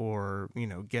negotiate or,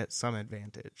 get some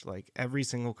advantage. Like, every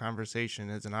single conversation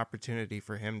is an opportunity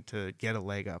for him to get a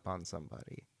leg up on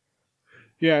somebody.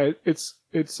 Yeah, it's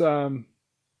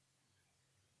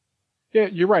yeah,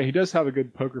 you're right. He does have a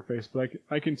good poker face, but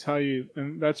I can tell you,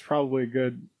 and that's probably a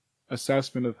good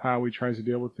assessment of how he tries to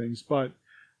deal with things. But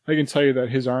I can tell you that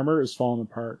his armor is falling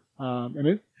apart,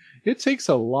 and it takes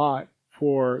a lot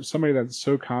for somebody that's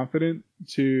so confident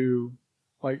to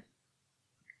like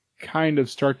kind of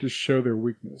start to show their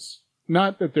weakness.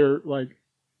 Not that they're like,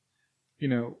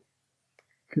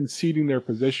 conceding their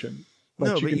position.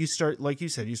 But you start, like you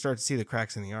said, you start to see the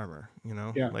cracks in the armor,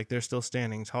 Yeah. like they're still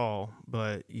standing tall,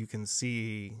 but you can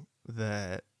see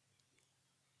that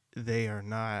they are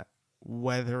not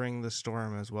weathering the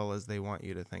storm as well as they want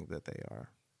you to think that they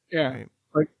are. Yeah. Right?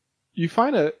 Like you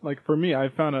find for me, I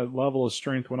found a level of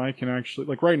strength when I can actually,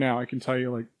 like right now, I can tell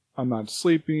you, like, I'm not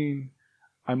sleeping.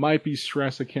 I might be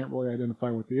stressed. I can't really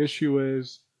identify what the issue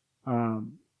is.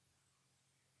 I'm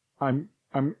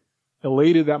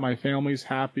elated that my family's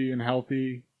happy and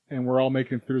healthy and we're all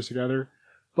making it through this together,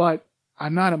 but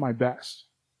I'm not at my best,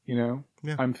 Yeah.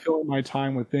 I'm filling my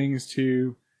time with things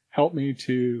to help me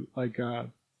to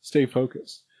stay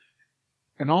focused.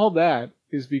 And all that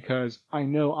is because I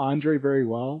know Andre very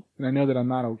well and I know that I'm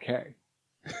not okay.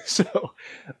 So,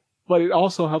 but it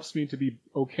also helps me to be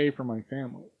okay for my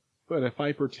family. But if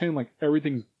I pretend like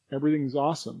everything's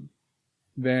awesome,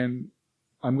 then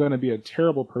I'm going to be a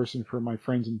terrible person for my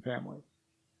friends and family.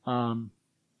 And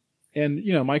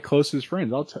my closest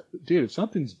friends, dude, if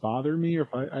something's bothering me or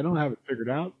if I don't have it figured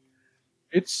out,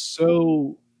 it's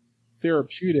so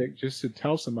therapeutic just to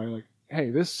tell somebody like,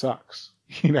 hey, this sucks,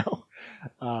 and I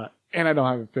don't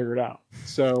have it figured out.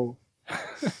 So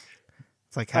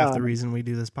it's like half the reason we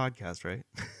do this podcast, right?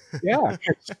 Yeah.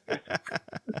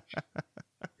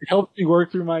 It helps me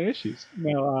work through my issues.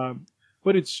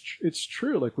 But it's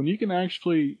true. Like when you can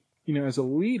actually, as a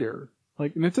leader,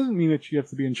 and it doesn't mean that you have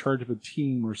to be in charge of a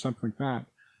team or something like that,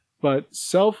 but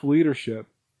self-leadership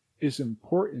is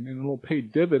important and it'll pay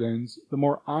dividends the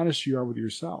more honest you are with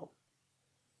yourself.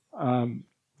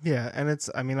 Yeah, and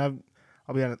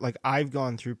I'll be honest, like I've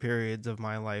gone through periods of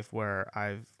my life where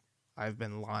I've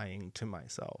been lying to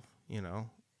myself,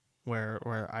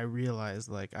 where I realize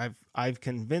like I've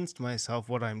convinced myself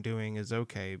what I'm doing is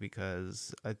okay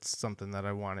because it's something that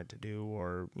I wanted to do,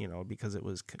 or because it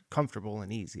was comfortable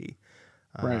and easy.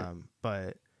 Right.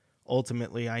 But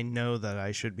ultimately, I know that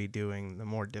I should be doing the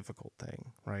more difficult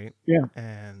thing, right? Yeah.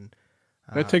 And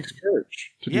That takes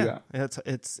courage to do that.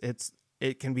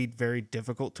 It can be very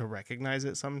difficult to recognize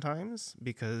it sometimes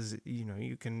because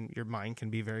your mind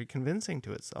can be very convincing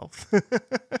to itself.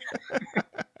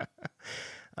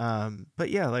 But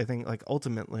yeah, I think like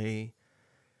ultimately,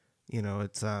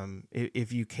 it's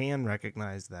if you can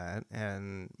recognize that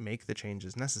and make the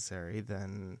changes necessary,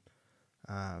 then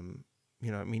I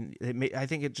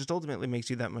think it just ultimately makes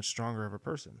you that much stronger of a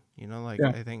person,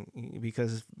 I think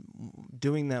because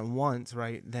doing that once,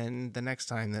 right, then the next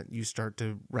time that you start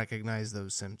to recognize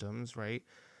those symptoms, right,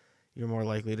 you're more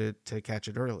likely to catch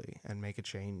it early and make a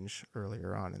change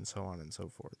earlier on and so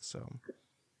forth. So.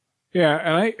 Yeah.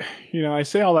 And I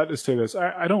say all that to say this,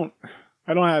 I don't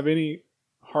have any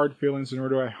hard feelings, nor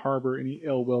do I harbor any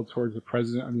ill will towards the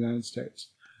president of the United States.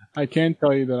 I can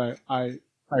tell you that I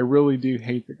really do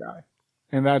hate the guy.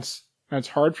 And that's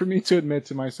hard for me to admit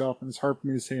to myself, and it's hard for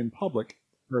me to say in public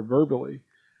or verbally.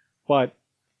 But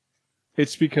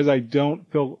it's because I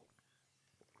don't feel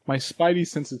my spidey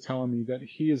sense is telling me that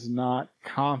he is not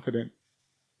confident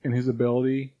in his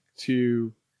ability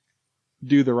to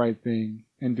do the right thing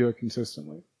and do it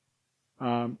consistently.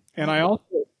 And I also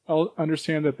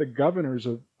understand that the governors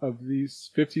of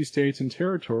these 50 states and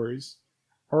territories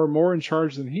are more in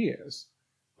charge than he is.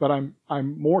 But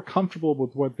I'm more comfortable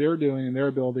with what they're doing and their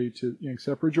ability to,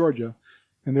 except for Georgia,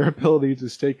 and their ability to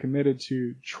stay committed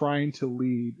to trying to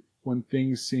lead when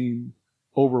things seem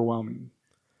overwhelming.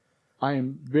 I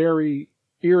am very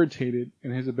irritated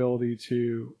in his ability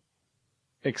to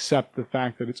accept the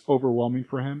fact that it's overwhelming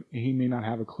for him and he may not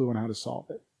have a clue on how to solve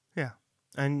it. Yeah.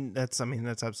 And that's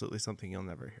absolutely something you'll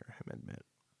never hear him admit.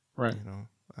 Right.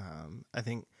 I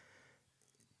think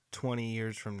 20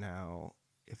 years from now,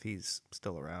 if he's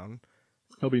still around,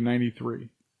 he'll be 93.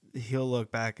 He'll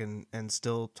look back and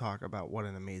still talk about what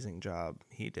an amazing job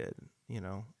he did,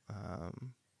 and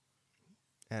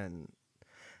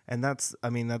that's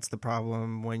the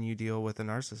problem when you deal with a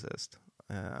narcissist,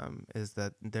 is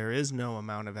that there is no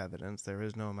amount of evidence, there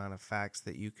is no amount of facts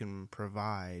that you can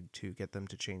provide to get them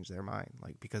to change their mind,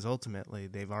 because ultimately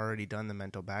they've already done the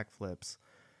mental backflips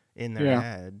in their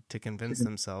head to convince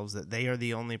themselves that they are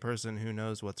the only person who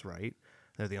knows what's right.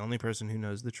 They're the only person who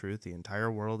knows the truth. The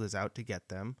entire world is out to get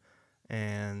them.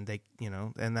 And they,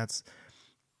 and that's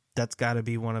got to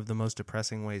be one of the most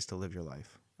depressing ways to live your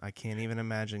life. I can't even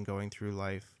imagine going through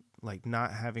life, like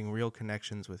not having real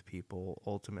connections with people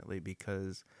ultimately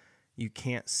because you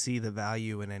can't see the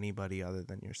value in anybody other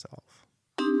than yourself.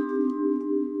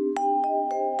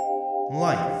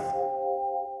 Life.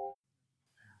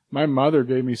 My mother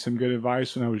gave me some good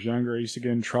advice when I was younger. I used to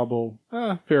get in trouble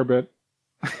a fair bit.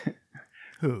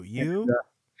 Who, you? And,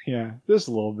 yeah, just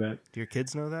a little bit. Do your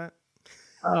kids know that?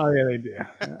 Oh, yeah, they do.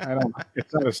 I don't.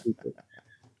 It's not a secret.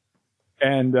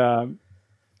 And I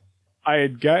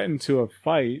had gotten into a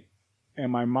fight,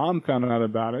 and my mom found out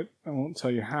about it. I won't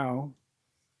tell you how.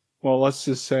 Well, let's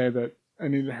just say that I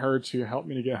needed her to help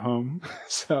me to get home.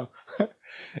 So,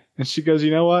 and she goes, "You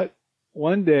know what?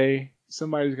 One day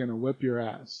somebody's going to whip your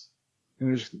ass, and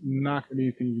there's not going to be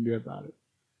anything you can do about it."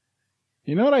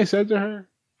 You know what I said to her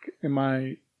in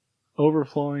my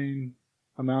overflowing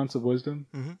amounts of wisdom?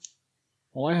 Mm-hmm.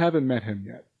 Well, I haven't met him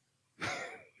yet.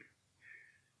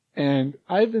 And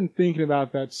I've been thinking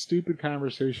about that stupid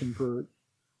conversation for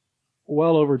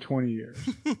well over 20 years.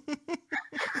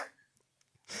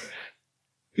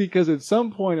 Because at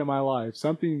some point in my life,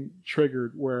 something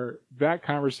triggered where that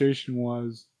conversation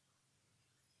was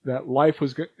that life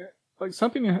was good. Like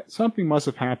something must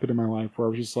have happened in my life where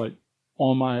I was just like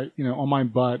on my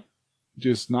butt,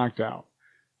 just knocked out.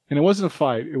 And it wasn't a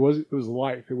fight. It was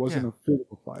life. It wasn't a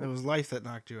physical fight. It was life that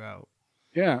knocked you out.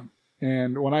 Yeah.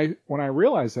 And when I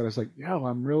realized that, I was like, yeah,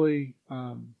 I'm really,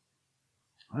 I'm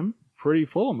pretty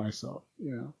full of myself.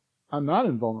 I'm not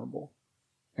invulnerable,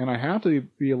 and I have to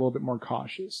be a little bit more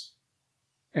cautious.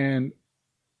 And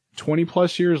 20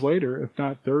 plus years later, if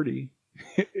not 30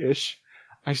 ish,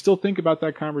 I still think about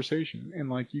that conversation. And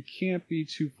like, you can't be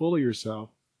too full of yourself,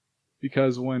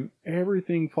 because when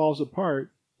everything falls apart,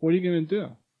 what are you going to do?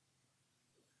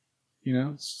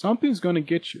 Something's going to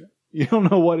get you. You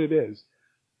don't know what it is,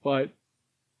 but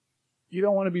you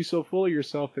don't want to be so full of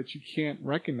yourself that you can't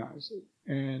recognize it.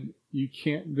 And you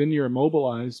can't, then you're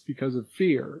immobilized because of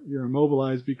fear. You're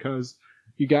immobilized because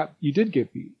you did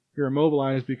get beat. You're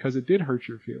immobilized because it did hurt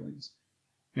your feelings.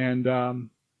 And,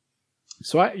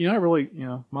 so I really,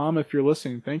 Mom, if you're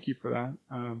listening, thank you for that.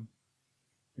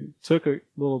 It took a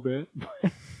little bit,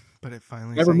 but it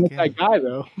finally never sank met in. that guy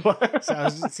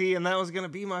though. See, and that was going to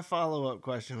be my follow-up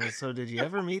question was, so did you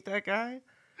ever meet that guy?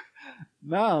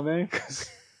 No, man.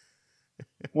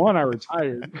 One, I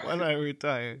retired.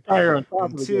 Fire on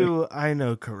top and of two, I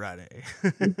know karate.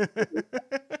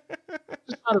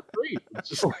 Just not afraid. It's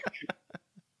just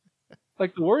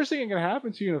like the worst thing that can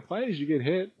happen to you in a fight is you get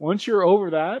hit. Once you're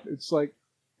over that, it's like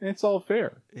it's all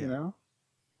fair, Yeah. you know.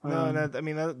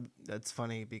 No, that's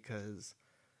funny because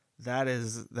that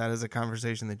is a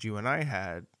conversation that you and I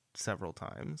had several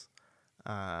times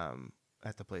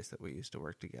at the place that we used to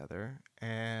work together,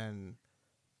 and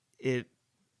it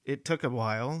took a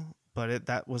while, but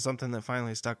that was something that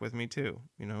finally stuck with me too.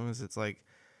 It's like,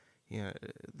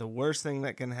 the worst thing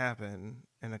that can happen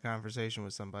in a conversation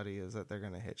with somebody is that they're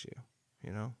going to hit you.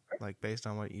 Like based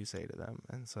on what you say to them,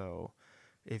 and so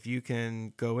if you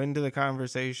can go into the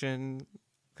conversation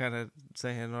kind of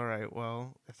saying, all right,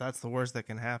 well, if that's the worst that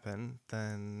can happen,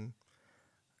 then,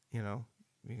 you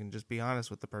can just be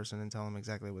honest with the person and tell them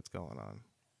exactly what's going on.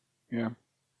 Yeah.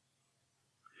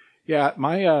 Yeah.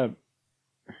 My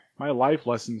life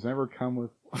lessons never come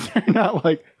with, they're not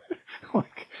like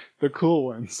the cool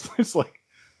ones. It's like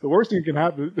the worst thing that can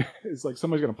happen is like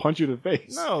somebody's going to punch you in the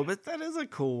face. No, but that is a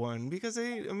cool one because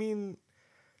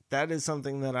that is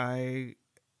something that I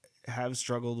have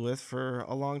struggled with for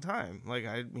a long time. Like,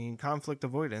 conflict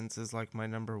avoidance is like my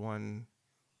number one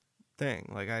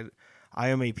thing. Like I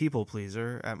am a people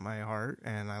pleaser at my heart,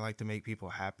 and I like to make people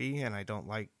happy, and I don't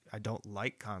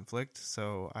like conflict.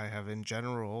 So I have in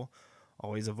general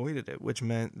always avoided it, which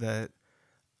meant that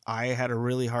I had a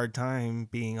really hard time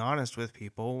being honest with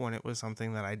people when it was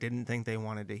something that I didn't think they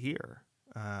wanted to hear.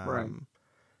 Right.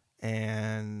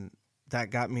 And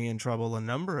that got me in trouble a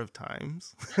number of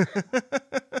times.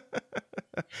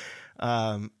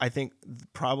 I think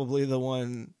probably the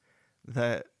one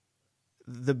that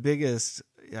the biggest,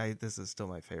 this is still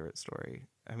my favorite story.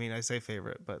 I say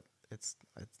favorite, but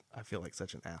I feel like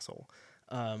such an asshole.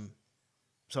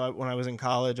 So when I was in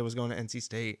college, I was going to NC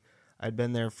State. I'd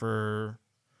been there for,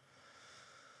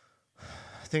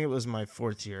 I think it was my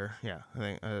fourth year. Yeah, I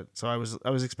think so. I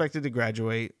was expected to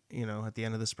graduate, at the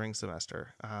end of the spring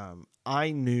semester.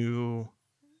 I knew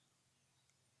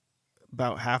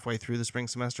about halfway through the spring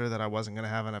semester that I wasn't going to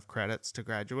have enough credits to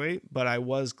graduate, but I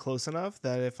was close enough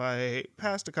that if I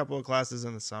passed a couple of classes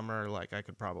in the summer, like I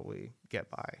could probably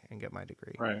get by and get my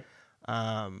degree. Right.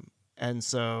 And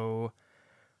so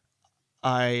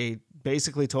I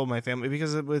basically told my family,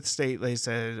 because with state, they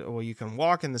said, well, you can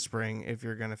walk in the spring if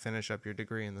you're going to finish up your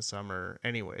degree in the summer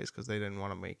anyways, because they didn't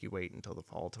want to make you wait until the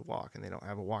fall to walk, and they don't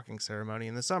have a walking ceremony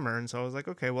in the summer. And so I was like,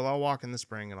 okay, well, I'll walk in the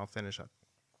spring and I'll finish up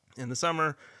in the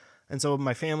summer. And so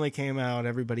my family came out,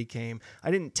 everybody came. I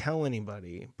didn't tell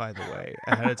anybody, by the way,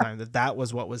 ahead of time that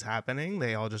was what was happening.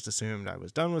 They all just assumed I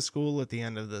was done with school at the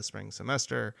end of the spring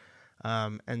semester.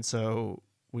 And so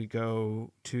we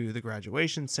go to the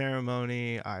graduation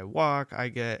ceremony. I walk. I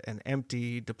get an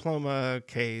empty diploma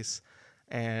case,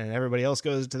 and everybody else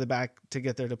goes to the back to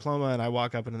get their diploma. And I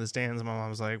walk up into the stands, and my mom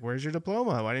was like, "Where's your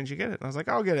diploma? Why didn't you get it?" And I was like,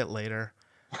 "I'll get it later.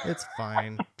 It's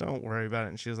fine. Don't worry about it."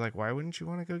 And she was like, "Why wouldn't you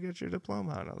want to go get your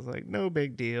diploma?" And I was like, "No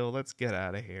big deal. Let's get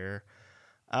out of here."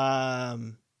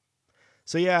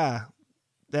 So yeah,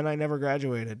 then I never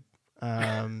graduated.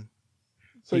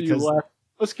 So you left.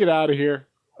 Let's get out of here.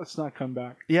 Let's not come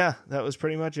back. Yeah, that was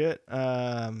pretty much it.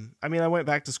 I went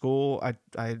back to school.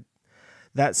 I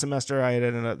that semester I had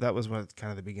ended up, that was kind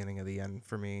of the beginning of the end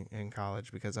for me in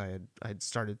college, because I'd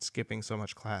started skipping so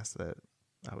much class that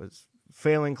I was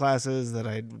failing classes that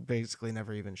I basically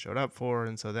never even showed up for.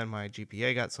 And so then my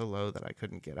GPA got so low that I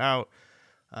couldn't get out.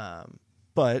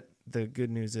 But the good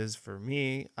news is for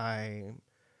me, I'm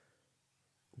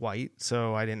white,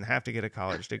 so I didn't have to get a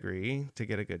college degree to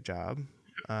get a good job.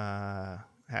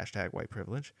 Hashtag white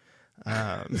privilege.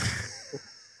 Yeah,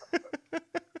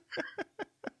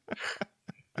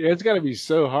 it's got to be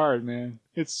so hard, man.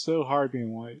 It's so hard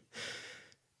being white.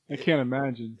 I can't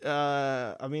imagine.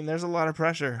 There's a lot of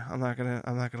pressure. I'm not gonna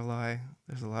lie.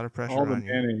 There's a lot of pressure All the on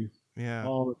you. mayonnaise. Yeah.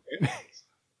 All the mayonnaise.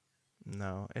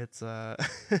 No, it's Yeah.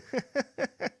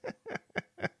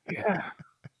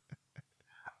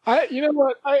 You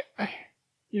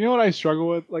know what I struggle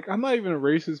with? Like, I'm not even a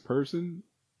racist person,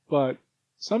 but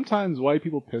sometimes white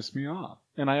people piss me off,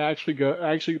 and I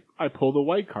pull the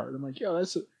white card. I'm like, yo,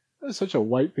 that's such a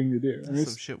white thing to do. That's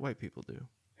some shit white people do.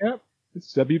 Yep.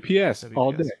 It's WPS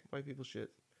all day. White people shit.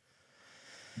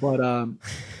 But I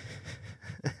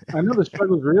know the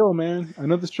struggle's real, man. I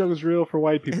know the struggle's real for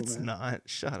white people. It's man. not.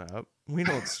 Shut up. We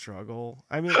don't struggle.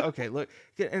 I mean, okay, look,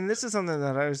 and this is something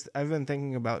that I've been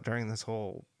thinking about during this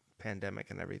whole pandemic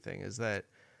and everything. Is that,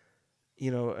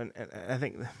 you know, and I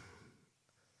think I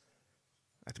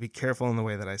have to be careful in the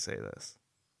way that I say this.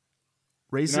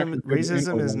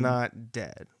 Racism is not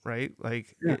dead, right?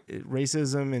 Like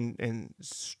racism and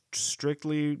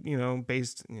strictly, you know,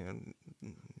 based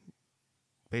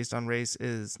on race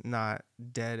is not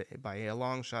dead by a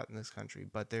long shot in this country.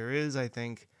 But there is, I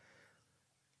think,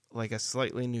 like a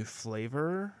slightly new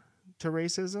flavor to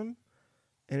racism,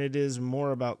 and it is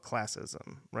more about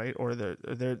classism, right? Or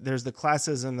there's the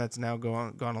classism that's now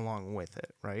gone along with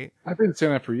it, right? I've been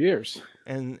saying that for years.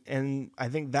 And I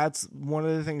think that's one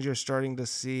of the things you're starting to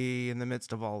see in the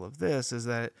midst of all of this is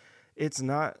that it's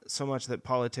not so much that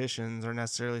politicians are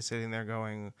necessarily sitting there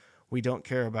going, we don't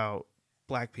care about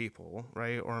black people,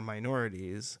 right? Or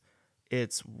minorities.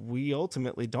 It's we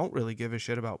ultimately don't really give a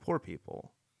shit about poor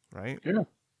people, right? Yeah.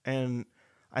 And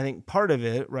I think part of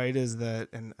it, right, is that,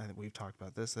 and I think we've talked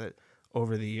about this, that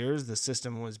over the years, the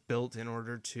system was built in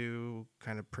order to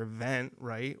kind of prevent,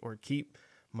 right, or keep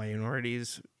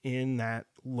minorities in that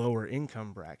lower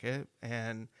income bracket.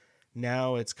 And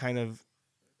now it's kind of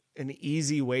an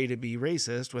easy way to be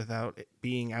racist without it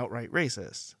being outright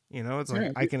racist. You know, it's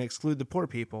like, I can exclude the poor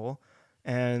people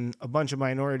and a bunch of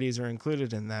minorities are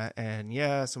included in that. And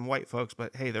yeah, some white folks,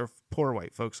 but hey, they're poor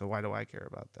white folks. So why do I care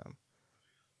about them?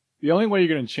 The only way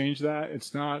you're going to change that,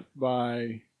 it's not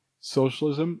by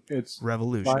socialism. It's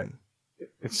revolution.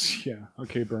 It's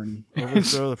okay, Bernie.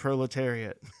 Overthrow the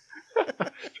proletariat.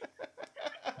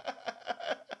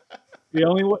 The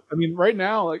only way, I mean, right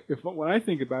now, like when I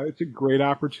think about it, it's a great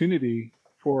opportunity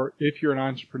for if you're an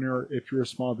entrepreneur, if you're a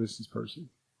small business person,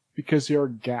 because there are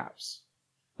gaps.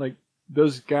 Like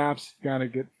those gaps got to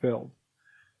get filled.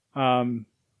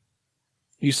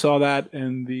 You saw that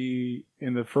in the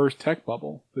first tech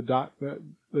bubble, what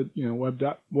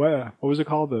was it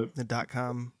called? The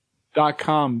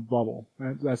 .com bubble.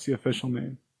 That's the official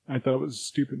name. I thought it was a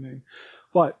stupid name,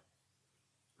 but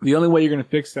the only way you're going to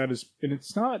fix that is, and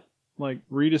it's not like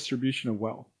redistribution of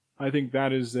wealth. I think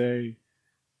that is a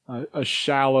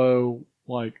shallow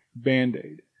like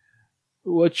Band-Aid.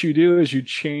 What you do is you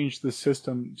change the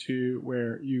system to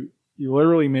where you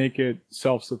literally make it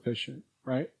self-sufficient.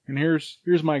 Right. And here's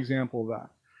my example of that.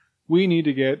 We need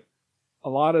to get a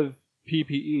lot of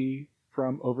PPE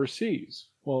from overseas.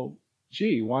 Well,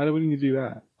 gee, why do we need to do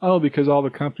that? Oh, because all the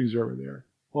companies are over there.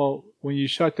 Well, when you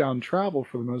shut down travel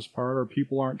for the most part, or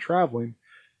people aren't traveling,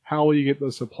 how will you get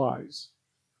those supplies?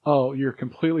 Oh, you're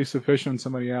completely sufficient on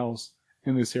somebody else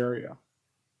in this area.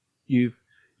 You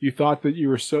thought that you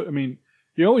were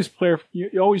you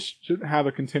always should have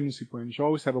a contingency plan. You should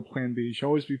always have a plan B. You should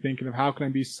always be thinking of how can I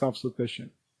be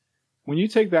self-sufficient. When you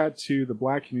take that to the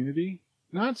black community,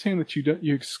 not saying that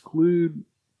you exclude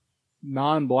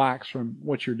non-blacks from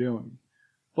what you're doing,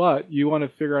 but you want to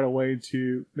figure out a way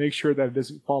to make sure that it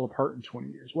doesn't fall apart in 20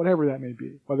 years, whatever that may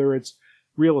be, whether it's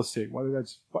real estate, whether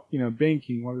that's,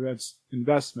 banking, whether that's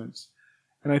investments.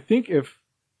 And I think if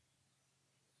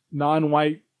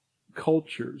non-white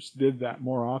cultures did that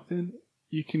more often,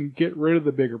 you can get rid of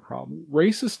the bigger problem.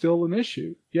 Race is still an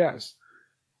issue, yes.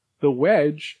 The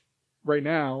wedge right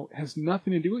now has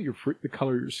nothing to do with the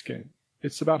color of your skin.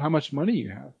 It's about how much money you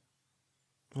have.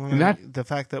 Well, and the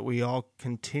fact that we all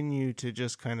continue to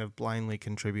just kind of blindly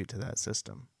contribute to that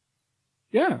system.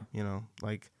 Yeah. And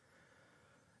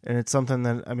it's something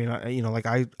that, I mean,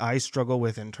 I struggle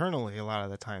with internally a lot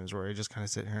of the times where I just kind of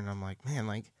sit here and I'm like, man,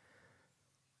 like,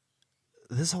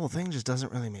 this whole thing just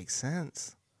doesn't really make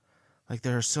sense. Like,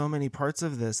 there are so many parts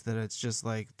of this that it's just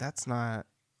like, that's not,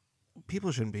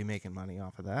 people shouldn't be making money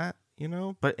off of that,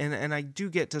 But, and I do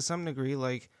get to some degree,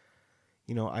 like,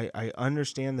 I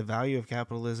understand the value of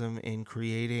capitalism in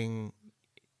creating,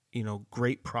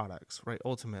 great products, right?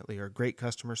 Ultimately, or great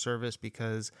customer service,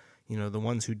 because, the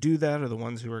ones who do that are the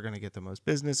ones who are going to get the most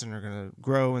business and are going to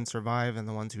grow and survive, and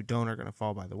the ones who don't are going to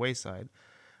fall by the wayside.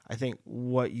 I think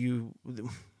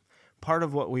part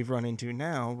of what we've run into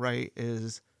now, right,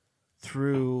 is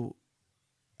through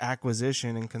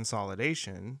acquisition and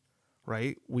consolidation,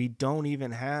 right? We don't even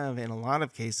have, in a lot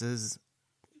of cases,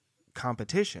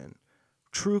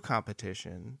 true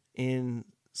competition in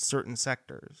certain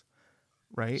sectors,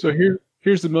 right? So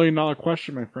here's the $1 million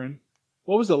question, my friend.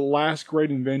 What was the last great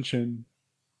invention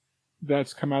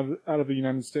that's come out of the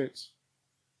United States?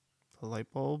 The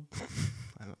light bulb?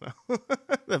 I don't know.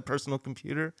 The personal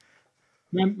computer?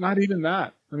 Not even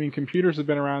that. I mean, computers have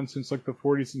been around since like the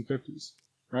 40s and 50s,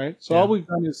 right? So Yeah. all we've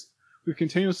done is we've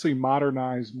continuously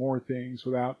modernized more things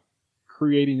without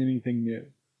creating anything new.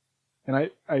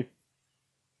 And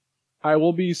I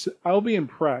will be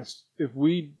impressed if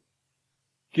we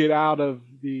get out of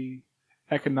the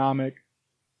economic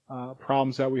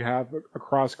problems that we have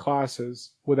across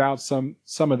classes without some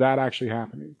of that actually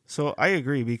happening. So I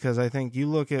agree, because I think you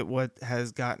look at what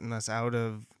has gotten us out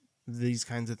of these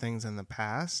kinds of things in the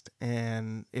past,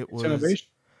 and it was innovation.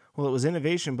 Well, it was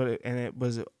innovation, but it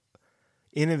was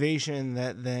innovation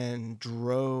that then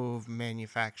drove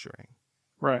manufacturing,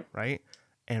 Right. right?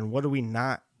 And what do we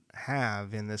not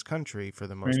have in this country for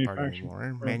the most part Manufacturing,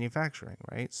 anymore? right. Manufacturing,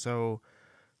 right? So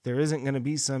there isn't going to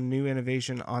be some new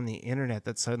innovation on the internet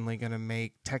that's suddenly going to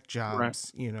make tech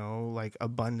jobs, you know, like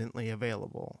abundantly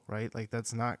available, right? Like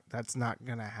that's not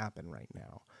going to happen right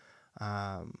now.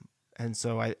 And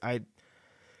so I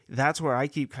that's where I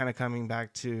keep kind of coming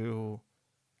back to.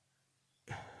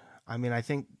 I mean, I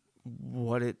think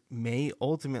what it may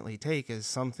ultimately take is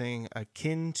something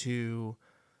akin to,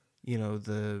 you know,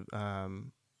 the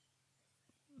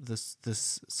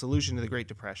solution to the Great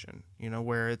Depression, you know,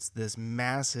 where it's this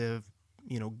massive,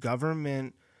 you know,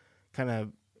 government kind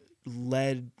of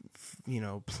led, you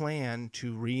know, plan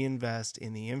to reinvest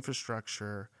in the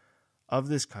infrastructure of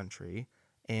this country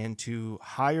and to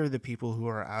hire the people who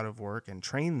are out of work and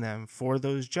train them for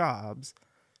those jobs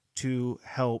to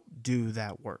help do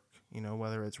that work. You know,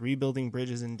 whether it's rebuilding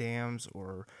bridges and dams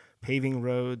or paving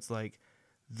roads, like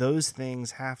those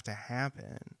things have to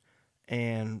happen.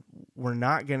 And we're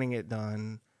not getting it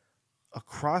done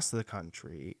across the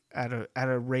country at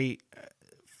a rate,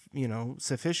 you know,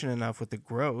 sufficient enough with the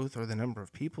growth or the number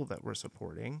of people that we're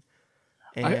supporting.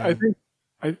 And I think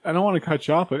I don't want to cut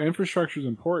you off, but infrastructure is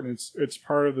important. It's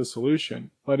part of the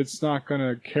solution, but it's not going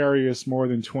to carry us more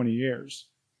than 20 years,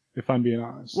 if I'm being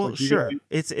honest. Well, like sure,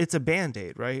 it's a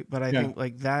Band-Aid, right? But I think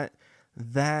like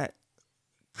that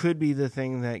could be the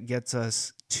thing that gets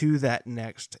us to that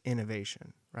next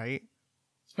innovation, right?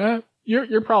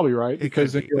 You're probably right, It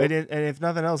because could be. And if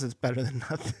nothing else, it's better than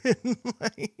nothing.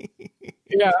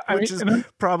 Which is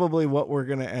probably what we're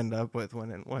going to end up with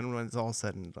when it's all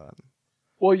said and done.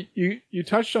 Well, you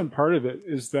touched on part of it,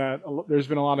 is that there's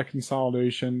been a lot of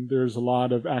consolidation. There's a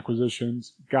lot of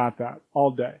acquisitions. Got that all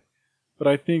day. But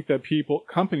I think that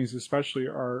companies especially,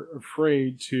 are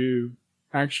afraid to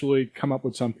actually come up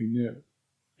with something new,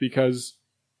 because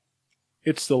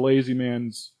it's the lazy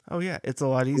man's. Oh yeah, it's a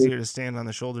lot easier to stand on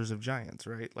the shoulders of giants,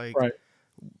 right? Like, right.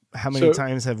 How many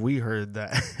times have we heard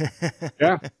that?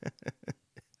 Yeah.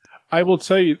 I will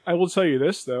tell you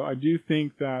this though. I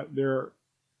think that there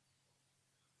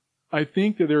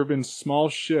have been small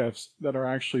shifts that are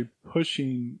actually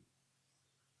pushing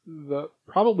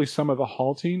probably some of the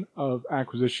halting of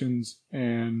acquisitions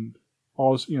and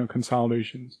all, you know,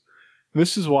 consolidations. And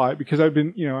this is why, because I've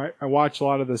been, you know, I watch a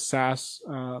lot of the SaaS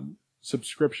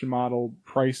subscription model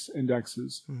price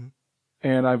indexes, mm-hmm.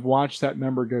 and I've watched that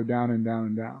number go down and down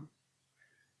and down.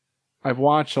 I've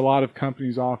watched a lot of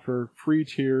companies offer free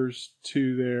tiers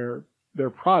to their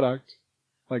product,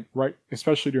 like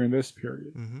especially during this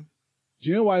period. Mm-hmm. Do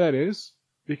you know why that is?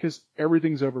 Because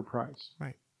everything's overpriced.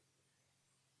 Right.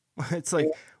 It's like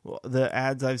the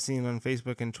ads I've seen on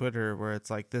Facebook and Twitter where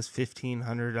it's like this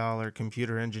 $1,500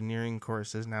 computer engineering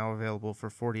course is now available for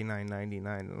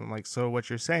 $49.99. And I'm like, so what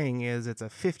you're saying is it's a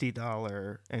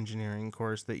 $50 engineering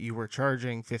course that you were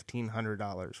charging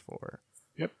 $1,500 for.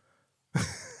 Yep.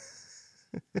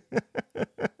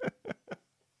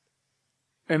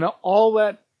 And all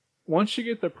that, once you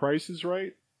get the prices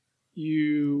right,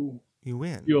 you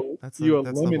win. That's the whole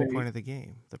point of the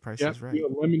game. The price is right. You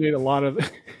eliminate a lot of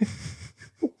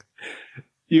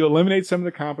you eliminate some of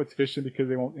the competition because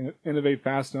they won't innovate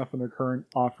fast enough in their current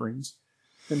offerings.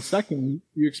 And second,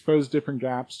 you expose different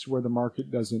gaps to where the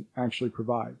market doesn't actually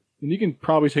provide. And you can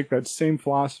probably take that same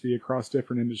philosophy across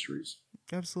different industries.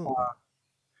 Absolutely.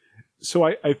 So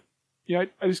I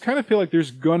just kind of feel like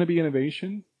there's going to be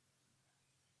innovation,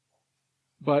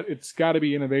 but it's got to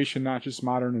be innovation, not just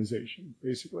modernization,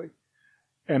 basically.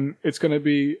 And it's going to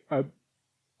be a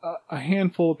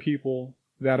handful of people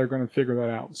that are going to figure that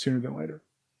out sooner than later.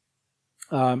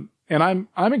 And I'm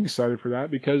excited for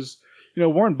that because, you know,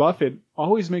 Warren Buffett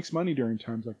always makes money during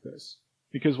times like this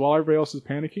because while everybody else is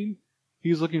panicking,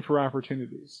 he's looking for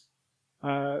opportunities.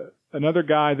 Another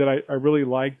guy that I really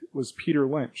liked was Peter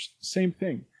Lynch. Same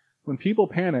thing. When people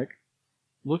panic,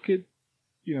 look at,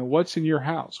 you know, what's in your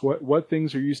house. What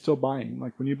things are you still buying?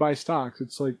 Like when you buy stocks,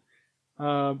 it's like,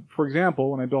 for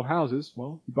example, when I build houses,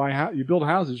 well, you build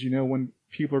houses, you know, when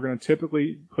people are going to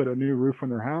typically put a new roof on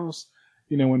their house,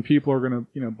 you know, when people are going to,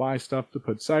 you know, buy stuff to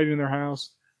put siding in their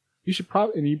house. you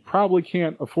probably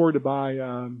can't afford to buy,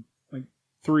 like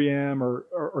 3M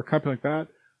or a company like that,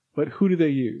 but who do they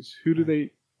use? Who do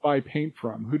they buy paint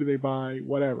from? Who do they buy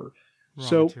whatever?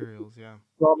 Raw materials, yeah.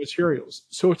 Raw materials.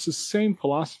 So it's the same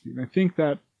philosophy. And I think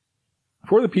that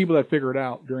for the people that figure it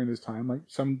out during this time, like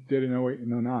some did in 08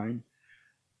 and 09,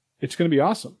 it's going to be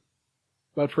awesome.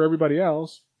 But for everybody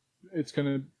else, it's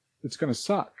going to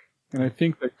suck. And I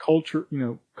think that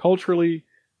culturally,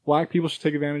 black people should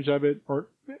take advantage of it, or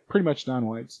pretty much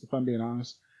non-whites, if I'm being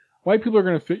honest. White people are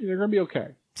they're going to be okay.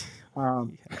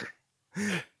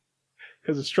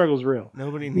 Because the struggle's real.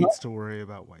 Nobody needs to worry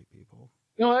about white people.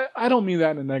 No, I don't mean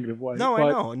that in a negative way. No,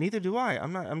 I know. Neither do I.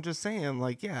 I'm just saying,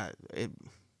 like, yeah,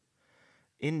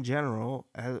 in general,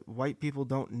 white people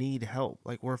don't need help.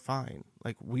 Like, we're fine.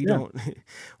 Like, we don't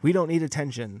need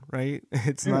attention, right?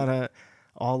 It's not a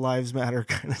all lives matter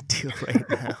kind of deal right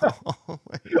now.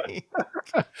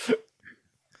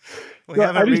 We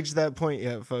haven't reached that point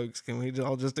yet, folks. Can we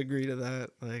all just agree to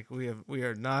that? Like, we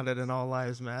are not at an all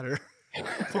lives matter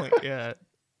point yet.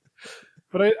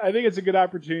 But I think it's a good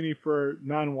opportunity for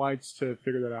non-whites to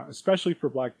figure that out, especially for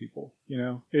black people. You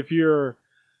know, if you're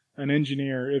an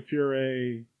engineer, if you're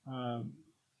a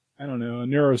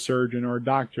neurosurgeon or a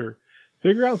doctor,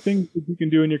 figure out things that you can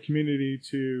do in your community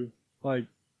to, like,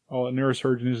 a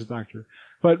neurosurgeon is a doctor,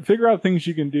 but figure out things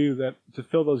you can do to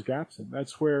fill those gaps in.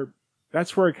 That's where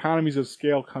economies of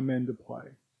scale come into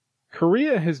play.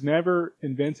 Korea has never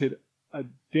invented a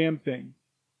damn thing.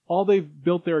 All they've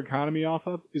built their economy off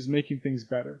of is making things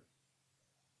better.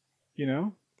 You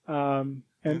know? And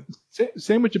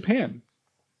same with Japan.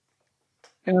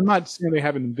 And I'm not saying they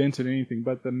haven't invented anything,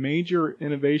 but the major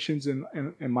innovations in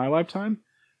my lifetime,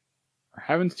 I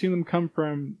haven't seen them come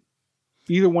from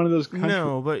either one of those countries.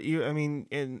 No, but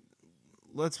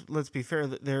let's be fair,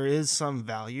 that there is some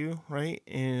value, right,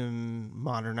 in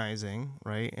modernizing,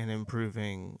 right, and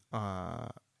improving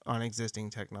on existing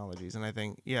technologies. And I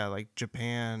think, like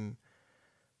Japan,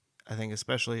 I think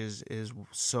especially is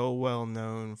so well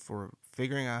known for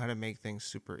figuring out how to make things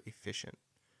super efficient,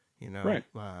 you know, right.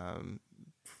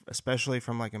 Especially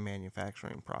from like a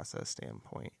manufacturing process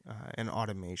standpoint and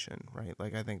automation, right?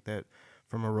 Like, I think that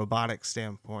from a robotic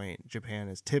standpoint, Japan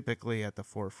is typically at the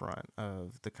forefront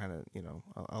of the kind of, you know,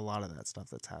 a lot of that stuff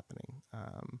that's happening.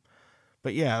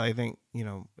 But yeah, I think, you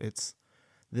know,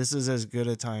 this is as good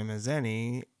a time as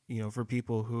any, you know, for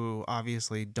people who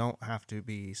obviously don't have to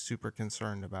be super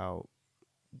concerned about,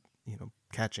 you know,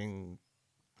 catching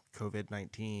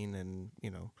COVID-19 and,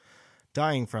 you know,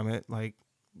 dying from it. Like,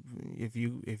 if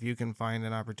you can find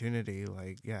an opportunity,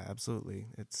 like, yeah, absolutely,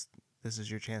 this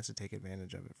is your chance to take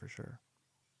advantage of it for sure.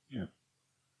 Yeah.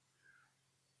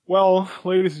 Well,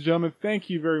 ladies and gentlemen, thank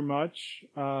you very much.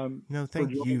 No,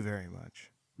 thank you very much.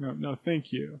 No,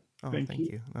 thank you. Oh, thank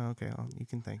you. Oh, okay, you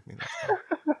can thank me.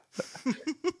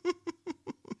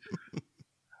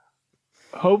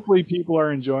 Hopefully people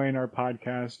are enjoying our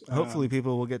podcast. Hopefully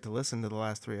people will get to listen to the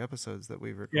last 3 episodes that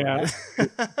we've recorded. Yeah.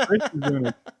 Chris is doing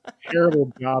a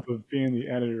terrible job of being the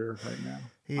editor right now.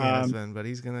 He has been, but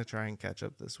he's going to try and catch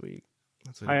up this week.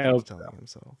 That's what he's telling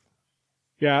himself.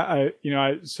 Yeah, I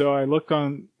looked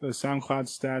on the SoundCloud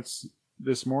stats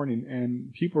this morning,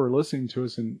 and people are listening to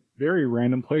us in very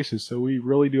random places, so we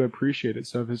really do appreciate it.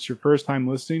 So if it's your first time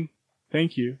listening,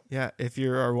 thank you. Yeah, if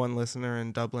you're our one listener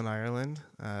in Dublin, Ireland,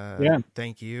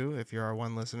 thank you. If you're our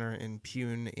one listener in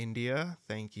Pune, India,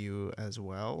 thank you as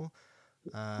well.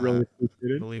 Really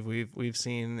appreciate it. I believe we've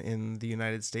seen in the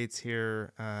United States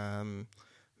here,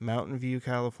 Mountain View,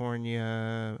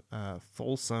 California,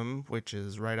 Folsom, which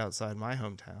is right outside my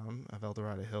hometown of El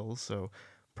Dorado Hills. So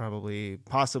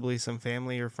possibly some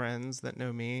family or friends that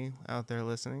know me out there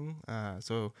listening.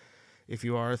 So if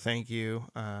you are, thank you.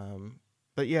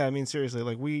 But yeah, I mean, seriously,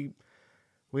 like we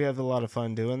have a lot of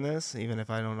fun doing this, even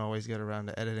if I don't always get around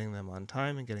to editing them on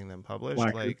time and getting them published.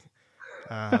 Like,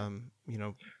 you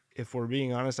know, if we're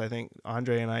being honest, I think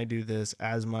Andre and I do this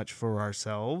as much for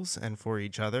ourselves and for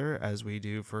each other as we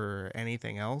do for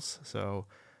anything else. So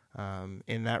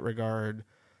in that regard,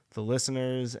 the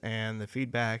listeners and the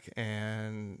feedback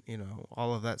and, you know,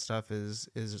 all of that stuff is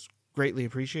greatly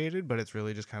appreciated, but it's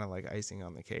really just kind of like icing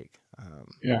on the cake.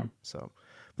 So,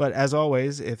 but as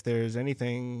always, if there's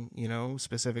anything, you know,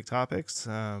 specific topics,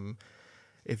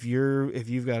 if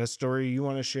you've got a story you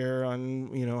want to share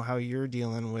on, you know, how you're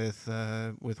dealing with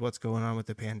what's going on with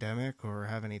the pandemic, or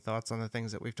have any thoughts on the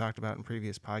things that we've talked about in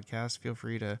previous podcasts, feel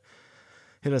free to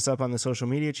hit us up on the social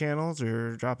media channels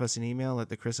or drop us an email at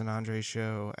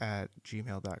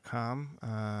thechrisandandreshow@gmail.com,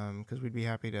 because we'd be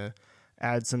happy to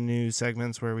add some new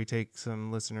segments where we take some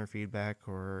listener feedback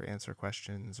or answer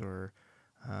questions or,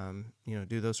 you know,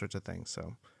 do those sorts of things.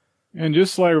 So And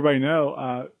just to let everybody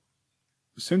know,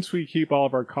 since we keep all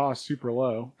of our costs super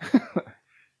low,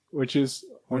 which is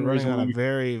We're one running reason on why a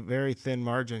very, very thin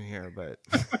margin here, but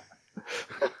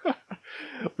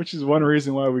which is one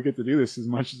reason why we get to do this as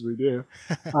much as we do.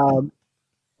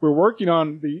 We're working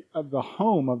on the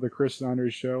home of the Chris and Andre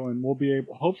show, and we'll be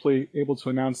hopefully able to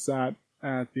announce that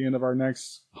at the end of our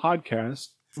next podcast.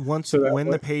 when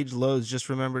the page loads, just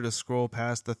remember to scroll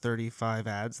past the 35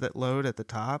 ads that load at the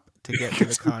top to get to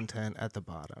the content at the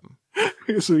bottom.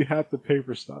 Because we have to pay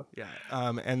for stuff. Yeah.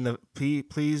 And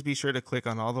please be sure to click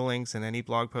on all the links in any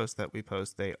blog post that we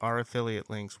post. They are affiliate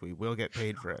links. We will get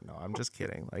paid for it. No, I'm just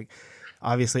kidding. Like,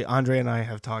 obviously, Andre and I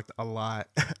have talked a lot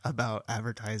about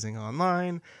advertising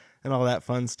online and all that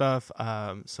fun stuff.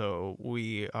 So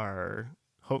we are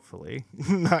hopefully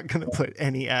not going to put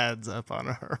any ads up on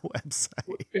our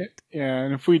website. Yeah,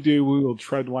 and if we do, we will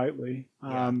tread lightly.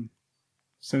 Yeah.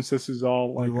 Since this is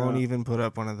all like... We won't even put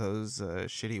up one of those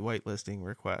shitty whitelisting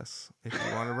requests. If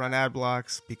you want to run ad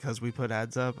blocks because we put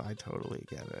ads up, I totally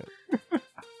get it.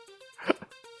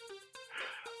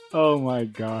 Oh my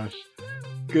gosh.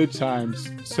 Good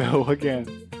times. So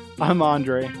again, I'm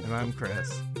Andre. And I'm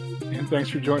Chris. And thanks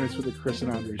for joining us for the Chris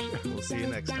and Andre show. We'll see you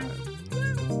next time.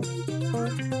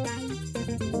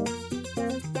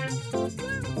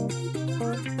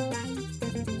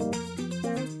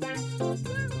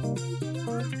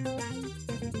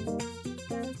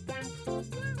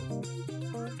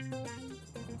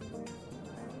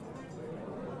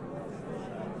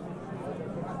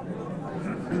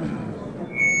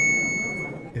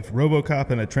 If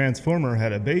RoboCop and a Transformer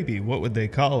had a baby, what would they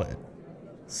call it?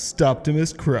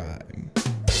 Stoptimus Crime.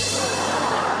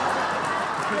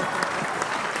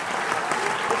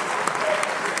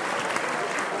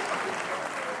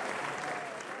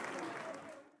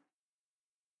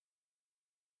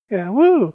 Yeah, woo!